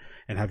career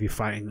and have you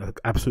fighting an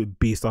absolute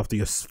beast after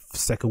your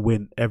second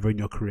win ever in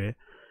your career.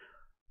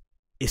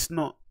 It's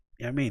not,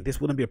 I mean, this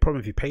wouldn't be a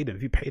problem if you paid him.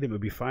 If you paid him, it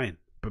would be fine.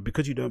 But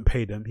because you don't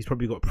pay them, he's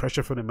probably got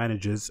pressure from the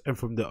managers and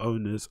from the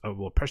owners,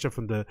 or pressure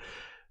from the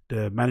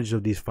manager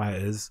of these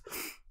fighters,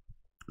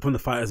 from the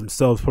fighters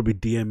themselves, probably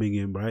DMing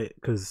him, right?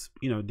 Because,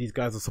 you know, these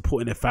guys are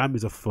supporting their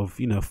families of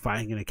you know,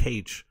 fighting in a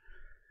cage.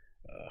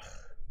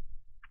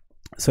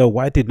 So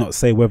White did not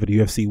say whether the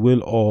UFC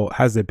will or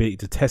has the ability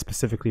to test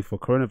specifically for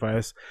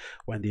coronavirus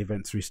when the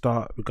events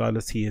restart.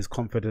 Regardless, he is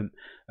confident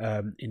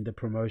in the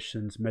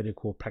promotion's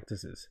medical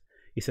practices.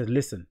 He said,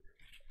 listen,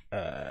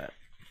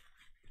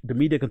 the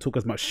media can talk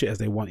as much shit as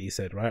they want, he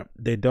said, right?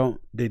 They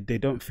don't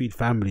feed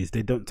families.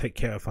 They don't take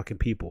care of fucking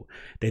people.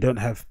 They don't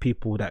have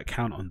people that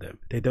count on them.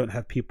 They don't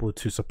have people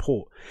to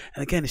support.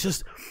 And again, it's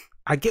just,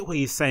 I get what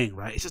he's saying,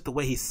 right? It's just the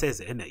way he says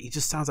it, isn't it? He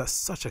just sounds like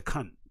such a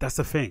cunt. That's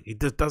the thing. He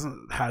just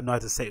doesn't know how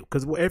to say it,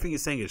 because everything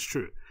he's saying is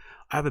true.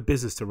 I have a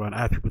business to run. I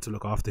have people to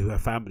look after who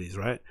have families,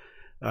 right?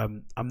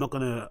 I'm not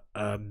gonna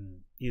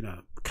you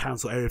know,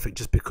 cancel everything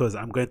just because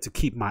I'm going to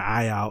keep my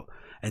eye out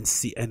and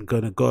see, and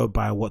gonna go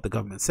by what the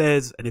government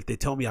says. And if they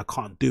tell me I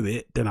can't do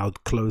it, then I'll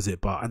close it.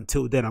 But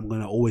until then, I'm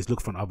gonna always look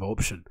for another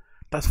option.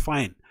 That's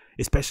fine,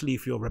 especially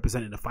if you're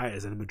representing the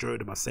fighters and the majority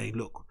of them are saying,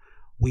 look,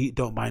 we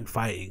don't mind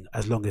fighting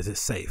as long as it's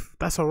safe.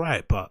 That's all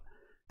right. But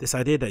this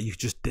idea that you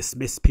just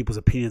dismiss people's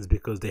opinions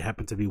because they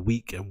happen to be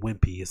weak and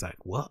wimpy is like,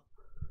 what?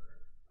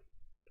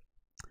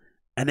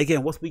 And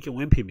again, what's weak and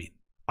wimpy mean?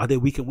 Are they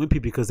weak and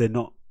wimpy because they're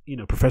not, you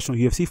know, professional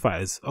UFC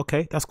fighters?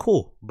 Okay, that's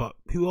cool. But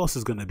who else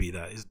is going to be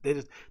that?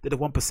 They're the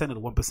 1% of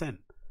the 1%.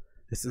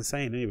 It's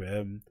insane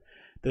anyway.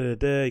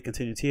 He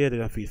continues here. They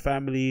don't feed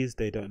families.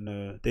 They don't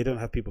know. They don't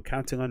have people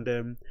counting on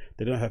them.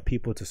 They don't have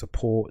people to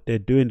support. They're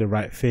doing the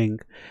right thing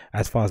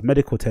as far as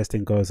medical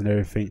testing goes and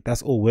everything.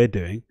 That's all we're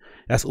doing.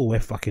 That's all we're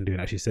fucking doing.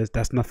 Actually says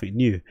that's nothing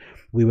new.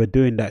 We were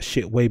doing that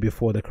shit way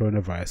before the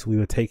coronavirus. We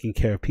were taking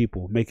care of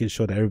people, making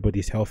sure that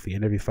everybody's healthy,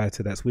 and every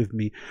fighter that's with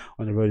me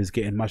on the road is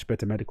getting much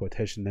better medical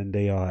attention than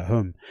they are at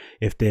home.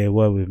 If they're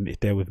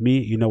with me,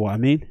 you know what I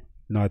mean?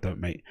 No, I don't,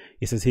 mate.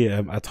 He says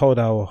here, I told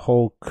our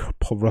whole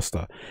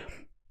roster,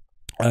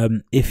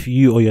 if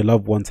you or your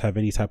loved ones have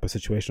any type of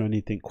situation or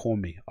anything, call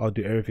me. I'll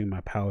do everything in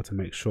my power to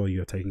make sure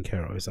you're taken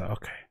care of. It's like,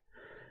 okay.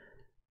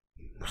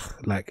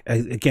 Like,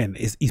 again,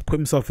 he's put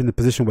himself in the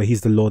position where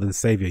he's the Lord and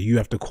Savior. You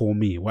have to call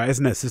me. Why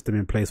isn't that system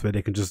in place where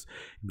they can just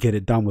get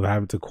it done without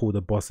having to call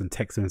the boss and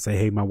text him and say,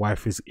 hey, my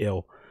wife is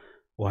ill,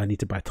 or I need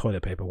to buy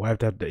toilet paper? Why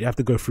you have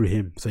to go through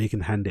him so he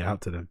can hand it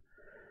out to them?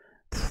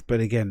 But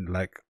again,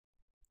 like,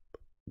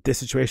 this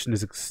situation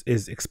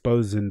is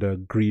exposing the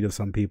greed of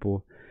some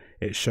people.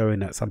 It's showing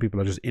that some people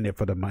are just in it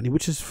for the money,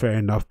 which is fair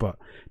enough, but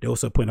they're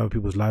also putting other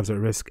people's lives at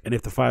risk. And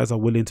if the fighters are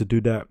willing to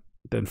do that,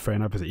 then fair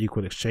enough, it's an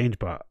equal exchange,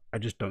 but I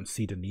just don't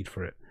see the need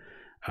for it.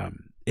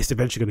 It's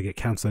eventually going to get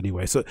cancelled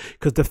anyway. So,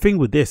 because the thing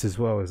with this as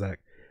well is, like,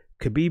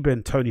 Khabib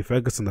and Tony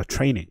Ferguson are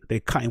training. They're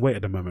cutting weight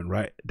at the moment,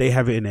 right? They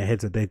have it in their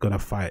heads that they're going to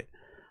fight.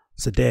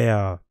 So they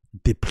are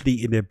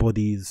depleting their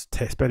bodies,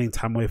 spending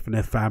time away from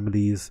their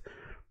families,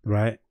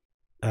 right?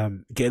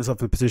 Getting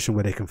themselves in a position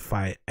where they can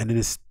fight, and then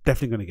it's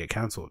definitely going to get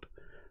cancelled.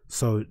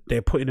 So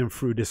they're putting them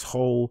through this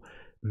whole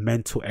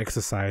mental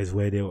exercise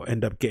where they'll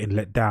end up getting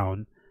let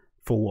down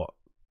for what?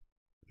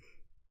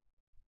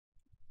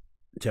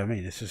 Do you know what I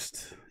mean? It's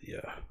just,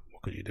 yeah,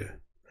 what can you do?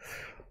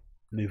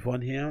 Move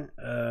on here.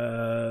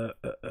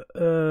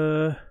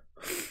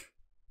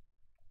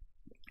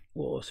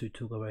 What else we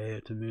talk about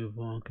here to move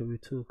on? Can we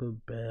talk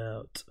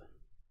about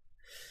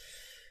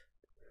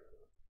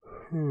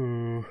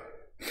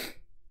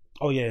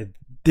oh yeah,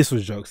 this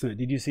was jokes, isn't it?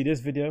 Did you see this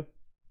video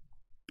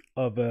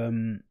of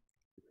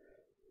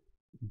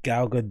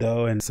Gal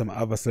Gadot and some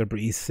other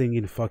celebrities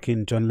singing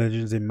fucking John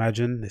Legend's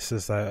Imagine? It's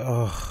just like,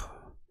 oh,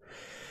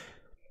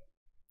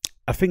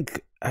 I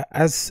think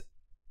as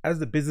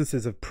the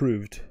businesses have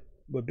proved,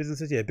 well,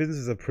 businesses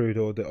have proved,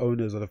 or the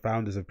owners or the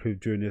founders have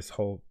proved during this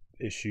whole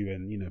issue,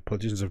 and you know,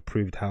 politicians have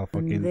proved how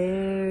fucking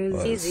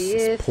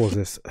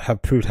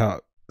have proved how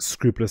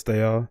scrupulous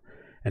they are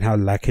and how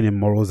lacking in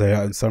morals they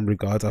are in some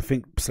regards. I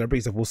think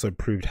celebrities have also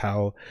proved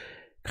how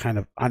kind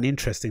of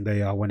uninteresting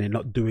they are when they're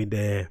not doing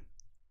their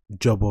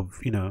job of,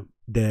 you know,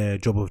 their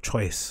job of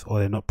choice, or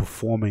they're not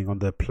performing on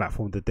the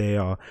platform that they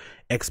are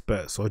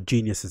experts or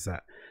geniuses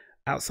at.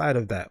 Outside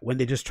of that, when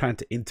they're just trying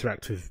to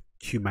interact with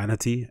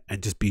humanity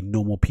and just be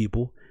normal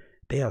people,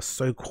 they are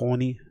so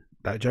corny.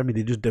 Like, do you know what I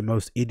mean? They do the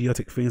most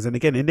idiotic things, and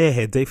again, in their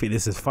head, they think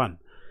this is fun.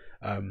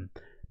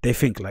 They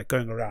think like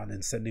going around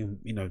and sending,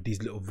 you know,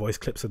 these little voice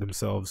clips of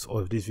themselves,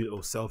 or these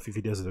little selfie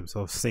videos of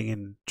themselves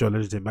singing John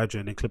Legend's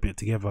Imagine and clipping it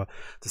together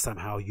to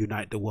somehow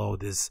unite the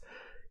world, is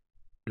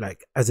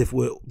like as if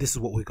this is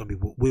what we're gonna be.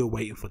 We're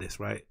waiting for this,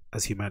 right?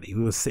 As humanity,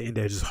 we were sitting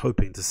there just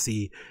hoping to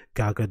see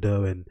Gal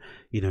Gadot and,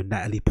 you know,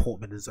 Natalie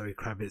Portman and Zoe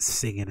Kravitz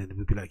singing, and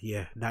we'd be like,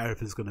 yeah, now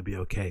everything's gonna be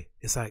okay.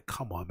 It's like,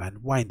 come on, man,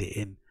 wind it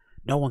in.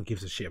 No one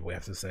gives a shit what we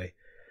have to say.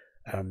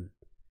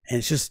 And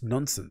it's just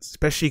nonsense,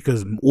 especially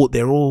because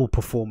they're all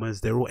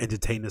performers, they're all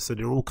entertainers, so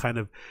they're all kind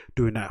of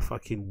doing that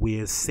fucking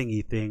weird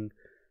singy thing.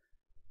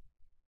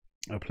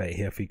 I'll play it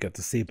here for you get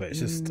to see, but it's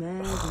just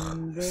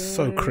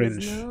so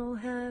cringe. No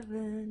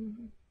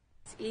heaven.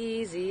 It's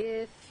easy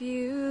if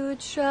you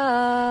try.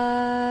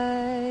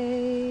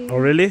 Oh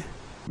really?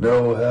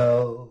 No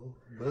hell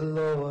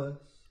below us.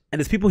 And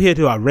there's people here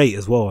who are irate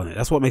as well on it.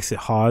 That's what makes it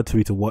hard for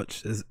me to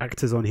watch. There's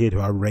actors on here who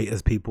are irate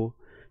as people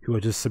who are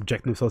just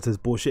subjecting themselves to this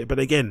bullshit. But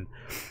again,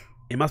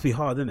 it must be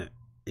hard, isn't it?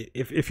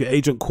 If your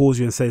agent calls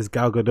you and says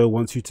Gal Gadot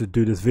wants you to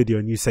do this video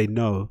and you say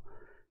no,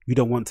 you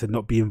don't want to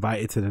not be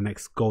invited to the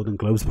next Golden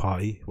Globes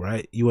party,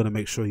 right? You want to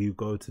make sure you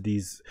go to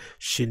these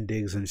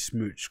shindigs and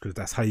smooch, because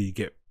that's how you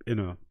get, you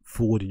know,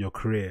 forward in your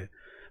career.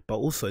 But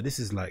also, this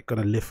is like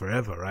gonna live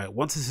forever, right?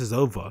 Once this is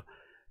over,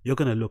 you're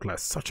gonna look like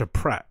such a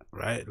prat,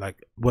 right?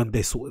 Like when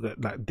they saw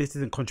that, like, this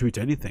didn't contribute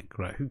to anything,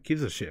 right? Who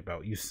gives a shit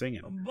about you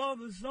singing?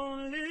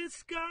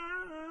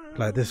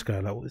 Like this guy,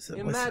 like, what's it?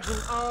 Imagine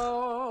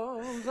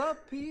all the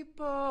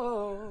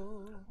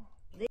people.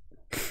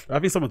 I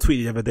think someone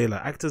tweeted the other day,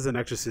 like, actors and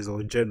actresses,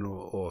 or in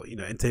general, or, you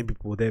know, entertainment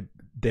people,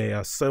 they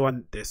are so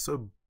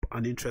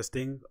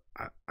uninteresting,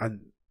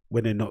 and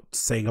when they're not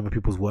saying other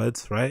people's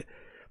words, right?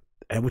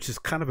 And which is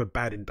kind of a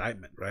bad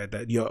indictment, right?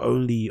 That you're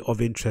only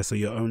of interest, or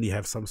you only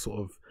have some sort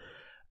of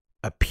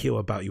appeal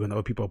about you when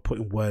other people are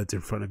putting words in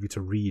front of you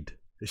to read.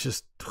 It's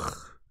just,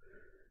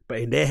 but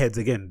in their heads,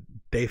 again,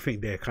 they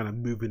think they're kind of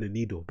moving the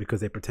needle because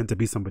they pretend to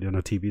be somebody on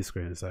a TV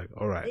screen. It's like,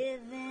 all right.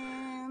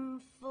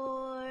 Living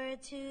for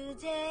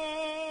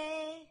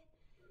today.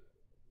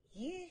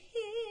 Yeah.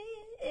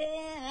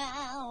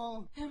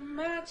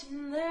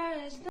 Imagine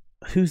there's no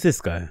Who's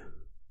this guy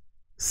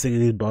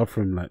singing in his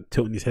bathroom, like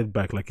tilting his head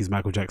back like he's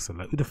Michael Jackson?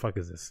 Like, who the fuck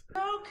is this?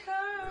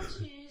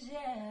 countries,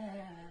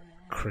 yeah.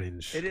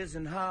 Cringe. It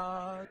isn't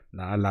hard.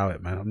 Nah, allow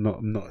it, man. I'm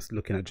not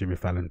looking at Jimmy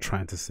Fallon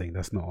trying to sing.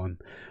 That's not on.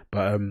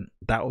 But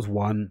that was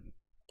one.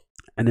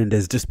 And then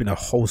there's just been a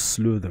whole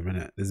slew of them,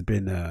 innit? There's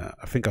been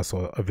I think I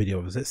saw a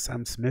video. Was it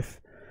Sam Smith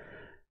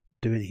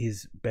doing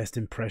his best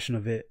impression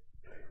of it?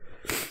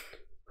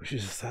 Which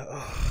is just like,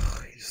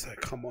 oh, you're just like,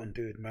 come on,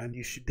 dude, man.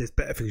 You should. There's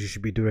better things you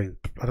should be doing.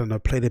 I don't know.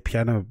 Play the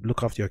piano.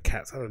 Look after your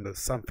cats. I don't know.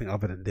 Something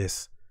other than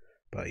this.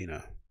 But you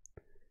know,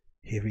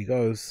 here he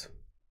goes.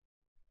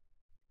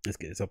 Let's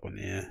get this up on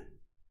the air.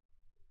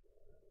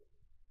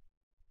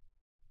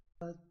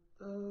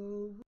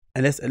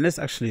 And let's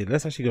actually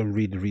go and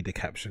read the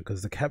caption,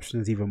 because the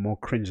caption is even more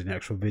cringe than the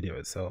actual video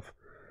itself.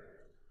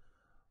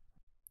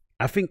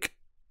 I think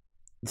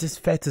it's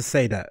just fair to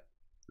say that,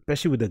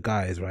 especially with the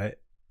guys, right?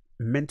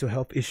 Mental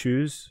health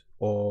issues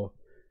or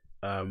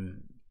body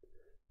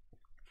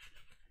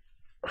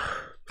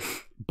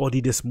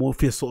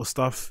dysmorphia sort of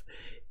stuff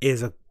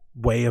is a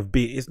way of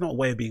being. It's not a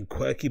way of being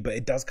quirky, but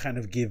it does kind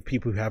of give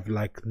people who have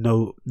like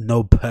no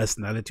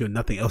personality or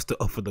nothing else to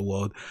offer the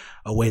world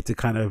a way to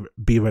kind of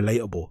be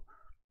relatable.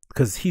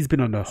 Because he's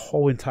been on the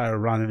whole entire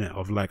run in it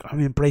of like, I'm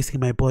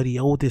embracing my body,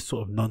 all this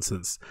sort of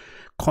nonsense,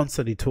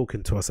 constantly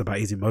talking to us about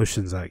his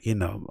emotions. Like, you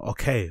know,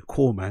 okay,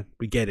 cool, man,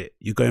 we get it.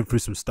 You're going through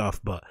some stuff,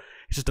 but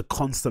it's just a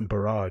constant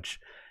barrage.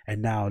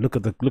 And now look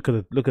at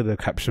the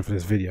caption for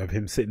this video of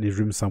him sitting in his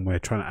room somewhere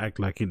trying to act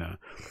like, you know,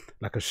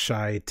 like a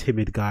shy,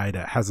 timid guy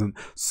that hasn't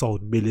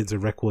sold millions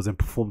of records and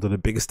performed on the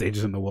biggest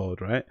stages in the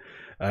world, right?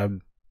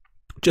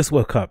 Just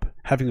woke up,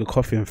 having a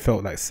coffee, and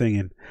felt like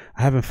singing.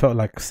 I haven't felt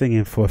like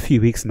singing for a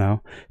few weeks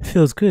now. It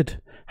feels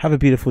good. Have a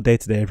beautiful day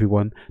today,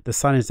 everyone. The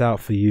sun is out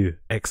for you.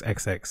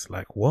 XXX.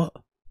 Like, what?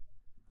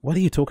 What are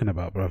you talking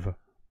about, brother?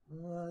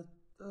 What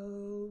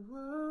the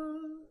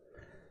world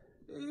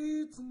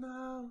needs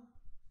now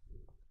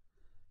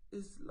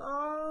is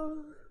love,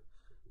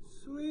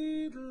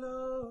 sweet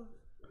love.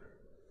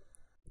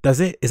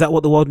 Does it? Is that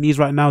what the world needs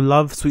right now?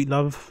 Love, sweet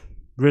love?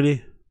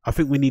 Really? I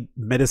think we need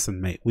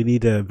medicine, mate. We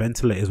need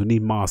ventilators. We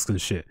need masks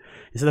and shit.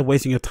 Instead of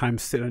wasting your time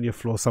sitting on your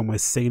floor somewhere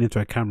singing into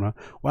a camera,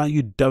 why don't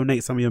you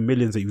donate some of your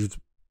millions that you've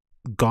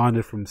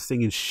garnered from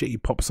singing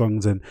shitty pop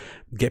songs and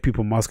get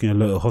people masking in a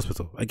local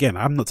hospital? Again,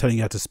 I'm not telling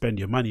you how to spend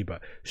your money,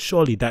 but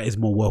surely that is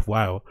more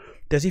worthwhile.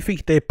 Does he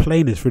think they're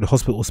playing this through the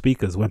hospital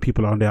speakers when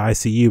people are on their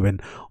ICU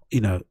and,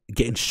 you know,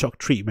 getting shock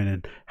treatment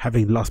and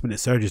having last minute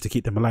surgeries to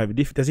keep them alive?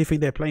 Does he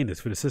think they're playing this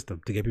through the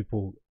system to get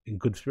people in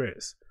good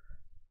spirits?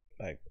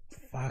 Like,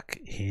 fuck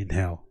in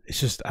hell. It's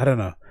just, I don't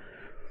know.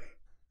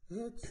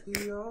 It's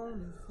the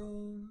only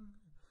thing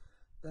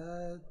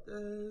that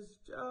there's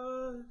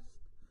just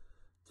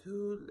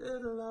too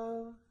little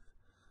of.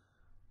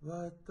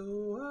 What the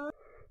world.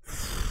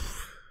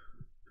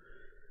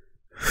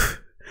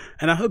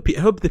 And I hope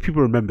that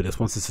people remember this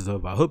once this is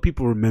over. I hope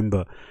people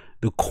remember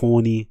the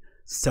corny,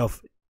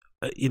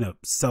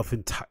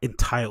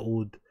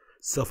 entitled,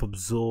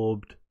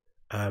 self-absorbed,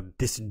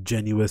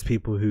 disingenuous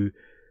people who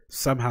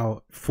somehow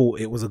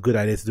thought it was a good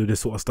idea to do this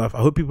sort of stuff. I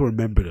hope people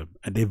remember them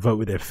and they vote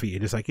with their feet.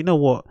 And it's like, you know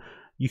what?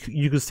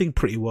 You can sing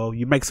pretty well.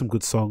 You make some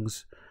good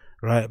songs,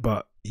 right?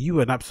 But you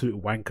were an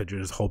absolute wanker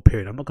during this whole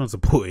period. I'm not going to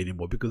support it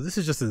anymore because this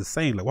is just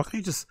insane. Like, why can't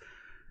you just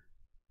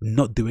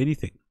not do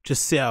anything?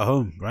 Just sit at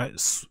home, right?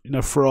 You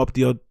know, throw up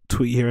the odd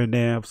tweet here and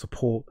there of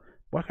support.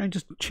 Why can't you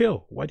just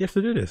chill? Why do you have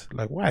to do this?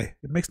 Like, why?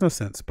 It makes no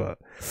sense. But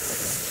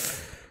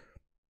it's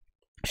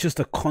just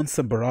a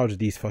constant barrage of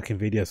these fucking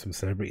videos from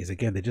celebrities.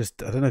 Again, I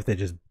don't know if they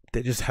just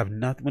have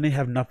nothing when they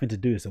have nothing to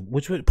do. So,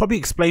 which probably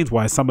explains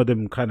why some of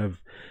them kind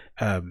of,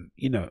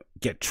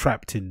 get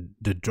trapped in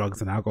the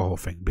drugs and alcohol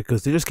thing,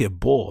 because they just get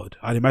bored.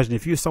 I'd imagine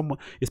if you're someone,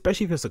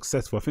 especially if you're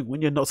successful, I think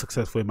when you're not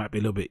successful, it might be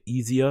a little bit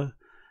easier.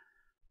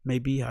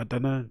 Maybe, I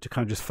don't know, to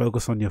kind of just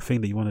focus on your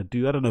thing that you want to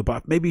do. I don't know,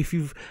 but maybe if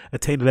you've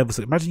attained a level,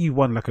 so imagine you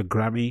won like a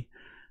Grammy,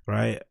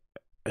 right?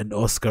 An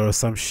Oscar or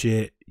some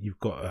shit. You've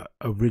got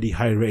a really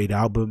high rated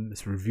album.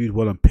 It's reviewed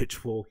well on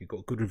Pitchfork. You've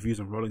got good reviews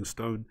on Rolling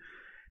Stone.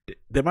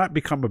 There might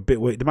become a point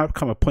where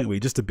you're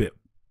just a bit,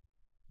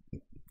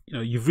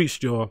 you've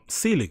reached your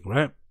ceiling,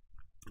 right?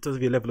 In terms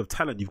of your level of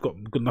talent, you've got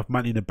good enough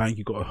money in the bank.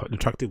 You've got an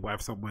attractive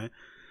wife somewhere.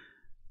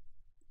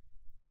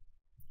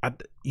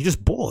 You're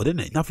just bored, isn't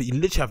it? Nothing. You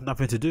literally have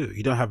nothing to do.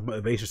 You don't have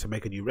motivations to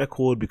make a new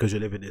record because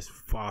you're living this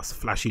fast,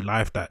 flashy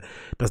life that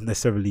doesn't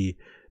necessarily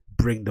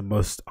bring the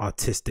most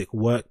artistic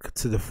work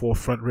to the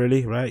forefront,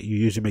 really, right? You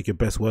usually make your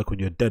best work when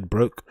you're dead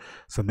broke.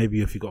 So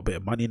maybe if you got a bit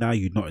of money now,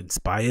 you're not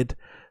inspired.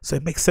 So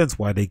it makes sense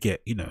why they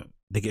get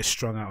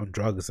strung out on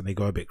drugs and they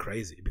go a bit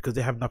crazy, because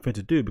they have nothing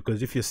to do.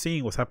 Because if you're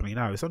seeing what's happening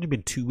now, it's only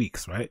been 2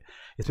 weeks, right?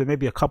 It's been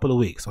maybe a couple of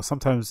weeks, or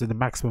sometimes in the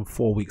maximum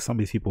 4 weeks. Some of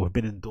these people have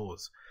been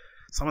indoors.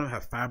 Some of them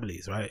have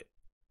families, right?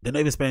 They're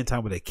not even spending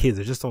time with their kids.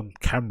 They're just on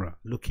camera,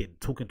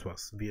 talking to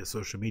us via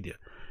social media,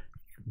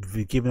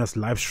 giving us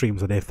live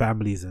streams of their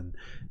families and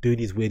doing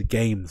these weird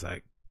games.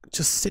 Like,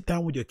 just sit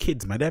down with your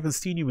kids, man. They haven't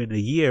seen you in a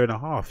year and a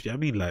half. You know what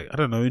I mean? Like, I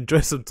don't know, enjoy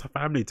some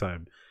family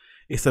time.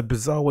 It's a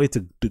bizarre way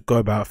to go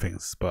about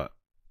things. But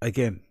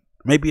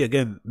maybe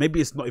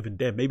it's not even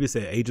them. Maybe it's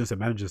their agents and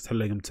managers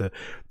telling them to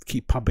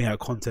keep pumping out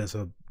content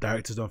so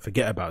directors don't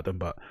forget about them.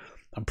 But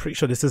I'm pretty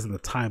sure this isn't the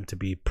time to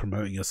be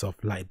promoting yourself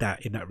like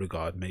that in that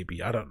regard.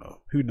 Maybe, I don't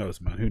know. Who knows,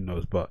 man? Who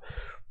knows? But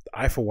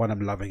I, for one, am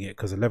loving it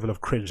because the level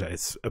of cringe that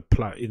it's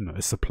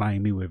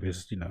supplying me with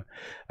is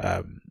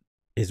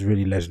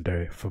really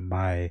legendary for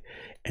my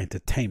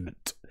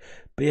entertainment.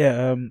 But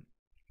yeah,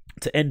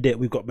 to end it,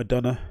 we've got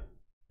Madonna.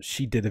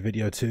 She did a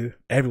video too.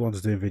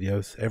 Everyone's doing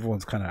videos.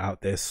 Everyone's kind of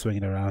out there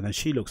swinging around, and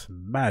she looks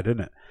mad,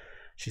 isn't it?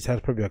 She's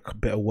had probably a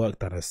bit of work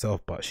done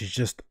herself, but she's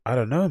just, I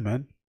don't know,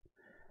 man.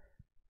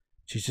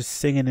 She's just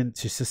singing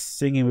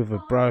with a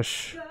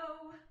brush.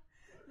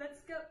 Let's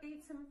go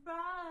eat some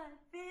fried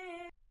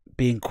fish.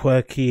 Being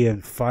quirky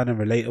and fun and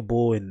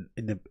relatable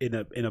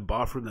in a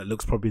bathroom that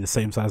looks probably the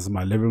same size as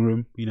my living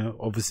room.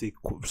 Obviously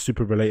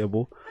super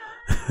relatable.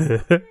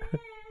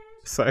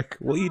 It's like,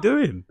 what are you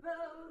doing?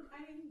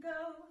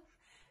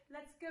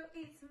 Let's go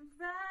eat some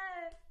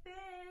fried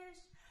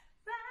fish.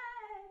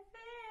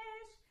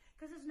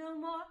 Cause there's no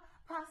more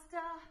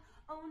pasta.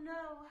 Oh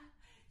no.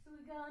 So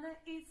we're gonna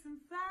eat some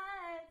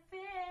fried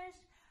fish.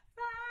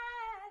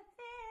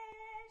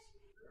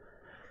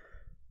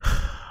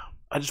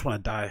 I just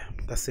want to die.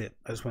 That's it.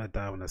 I just want to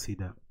die when I see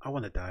that. I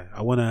want to die.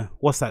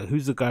 What's that?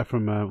 Who's the guy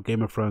from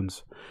Game of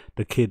Thrones?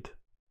 The kid,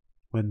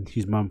 when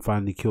his mum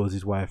finally kills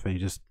his wife and he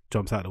just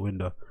jumps out the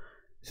window.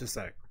 It's just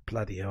like,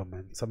 bloody hell,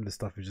 man. Some of the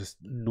stuff is just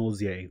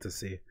nauseating to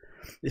see.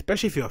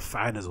 Especially if you're a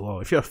fan as well.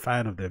 If you're a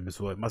fan of them as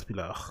well, it must be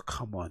like, oh,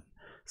 come on.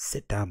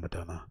 Sit down,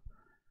 Madonna.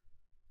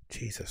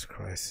 Jesus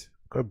Christ.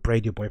 Go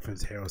braid your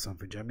boyfriend's hair or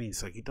something. Do you know what I mean?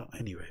 It's like you don't.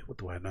 Anyway, what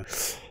do I know?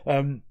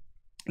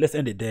 Let's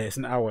end it there. It's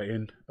an hour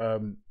in.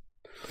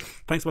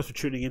 Thanks so much for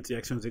tuning in to the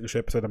Agostinho Zinga Show,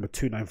 episode number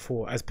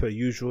 294. As per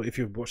usual, if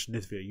you're watching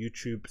this via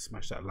YouTube,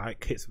 smash that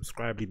like, hit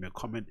subscribe, leave me a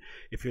comment.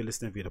 If you're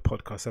listening via the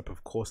podcast app,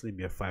 of course, leave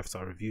me a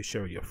 5-star review,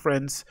 share with your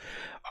friends.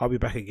 I'll be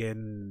back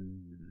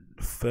again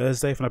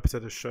Thursday for an episode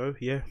of the show.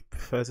 Yeah,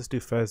 let's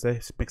do Thursday.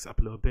 Just mix it up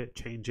a little bit,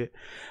 change it.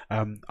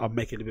 I'll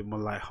make it a little bit more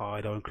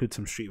lighthearted. I'll include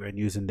some streetwear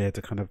news in there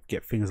to kind of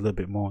get things a little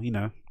bit more,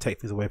 take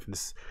things away from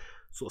this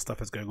sort of stuff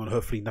that's going on.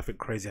 Hopefully nothing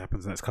crazy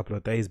happens in the next couple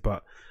of days,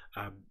 but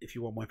if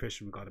you want more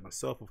information regarding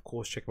myself, of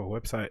course, check my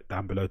website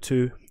down below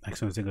too,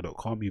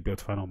 agostinhozinga.com. You'll be able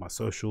to find all my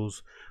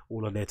socials,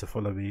 all on there to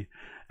follow me.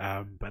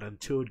 But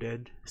until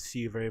then, see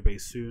you very, very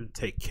soon.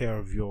 Take care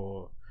of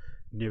your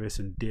nearest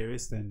and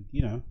dearest, and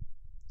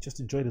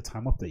just enjoy the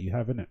time off that you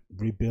have, innit?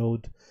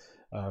 Rebuild,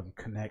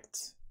 connect,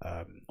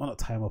 well, not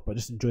time off, but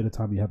just enjoy the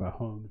time you have at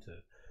home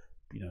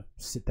to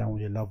sit down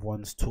with your loved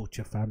ones, talk to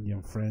your family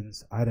and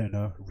friends. I don't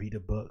know, read a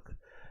book,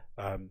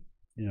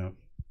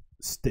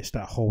 stitch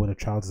that hole in the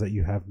trousers that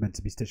you have meant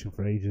to be stitching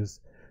for ages,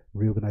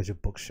 reorganize your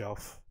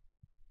bookshelf,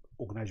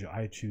 organize your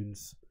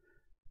iTunes,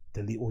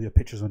 delete all your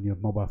pictures on your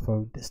mobile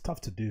phone. It's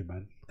tough to do,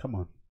 man. Come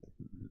on,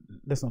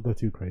 let's not go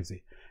too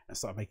crazy and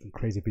start making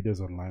crazy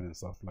videos online and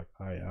stuff like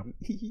I am.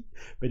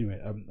 But anyway,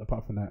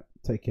 apart from that,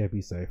 take care,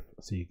 be safe.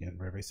 I'll see you again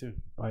very, very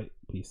soon. Bye,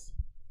 peace.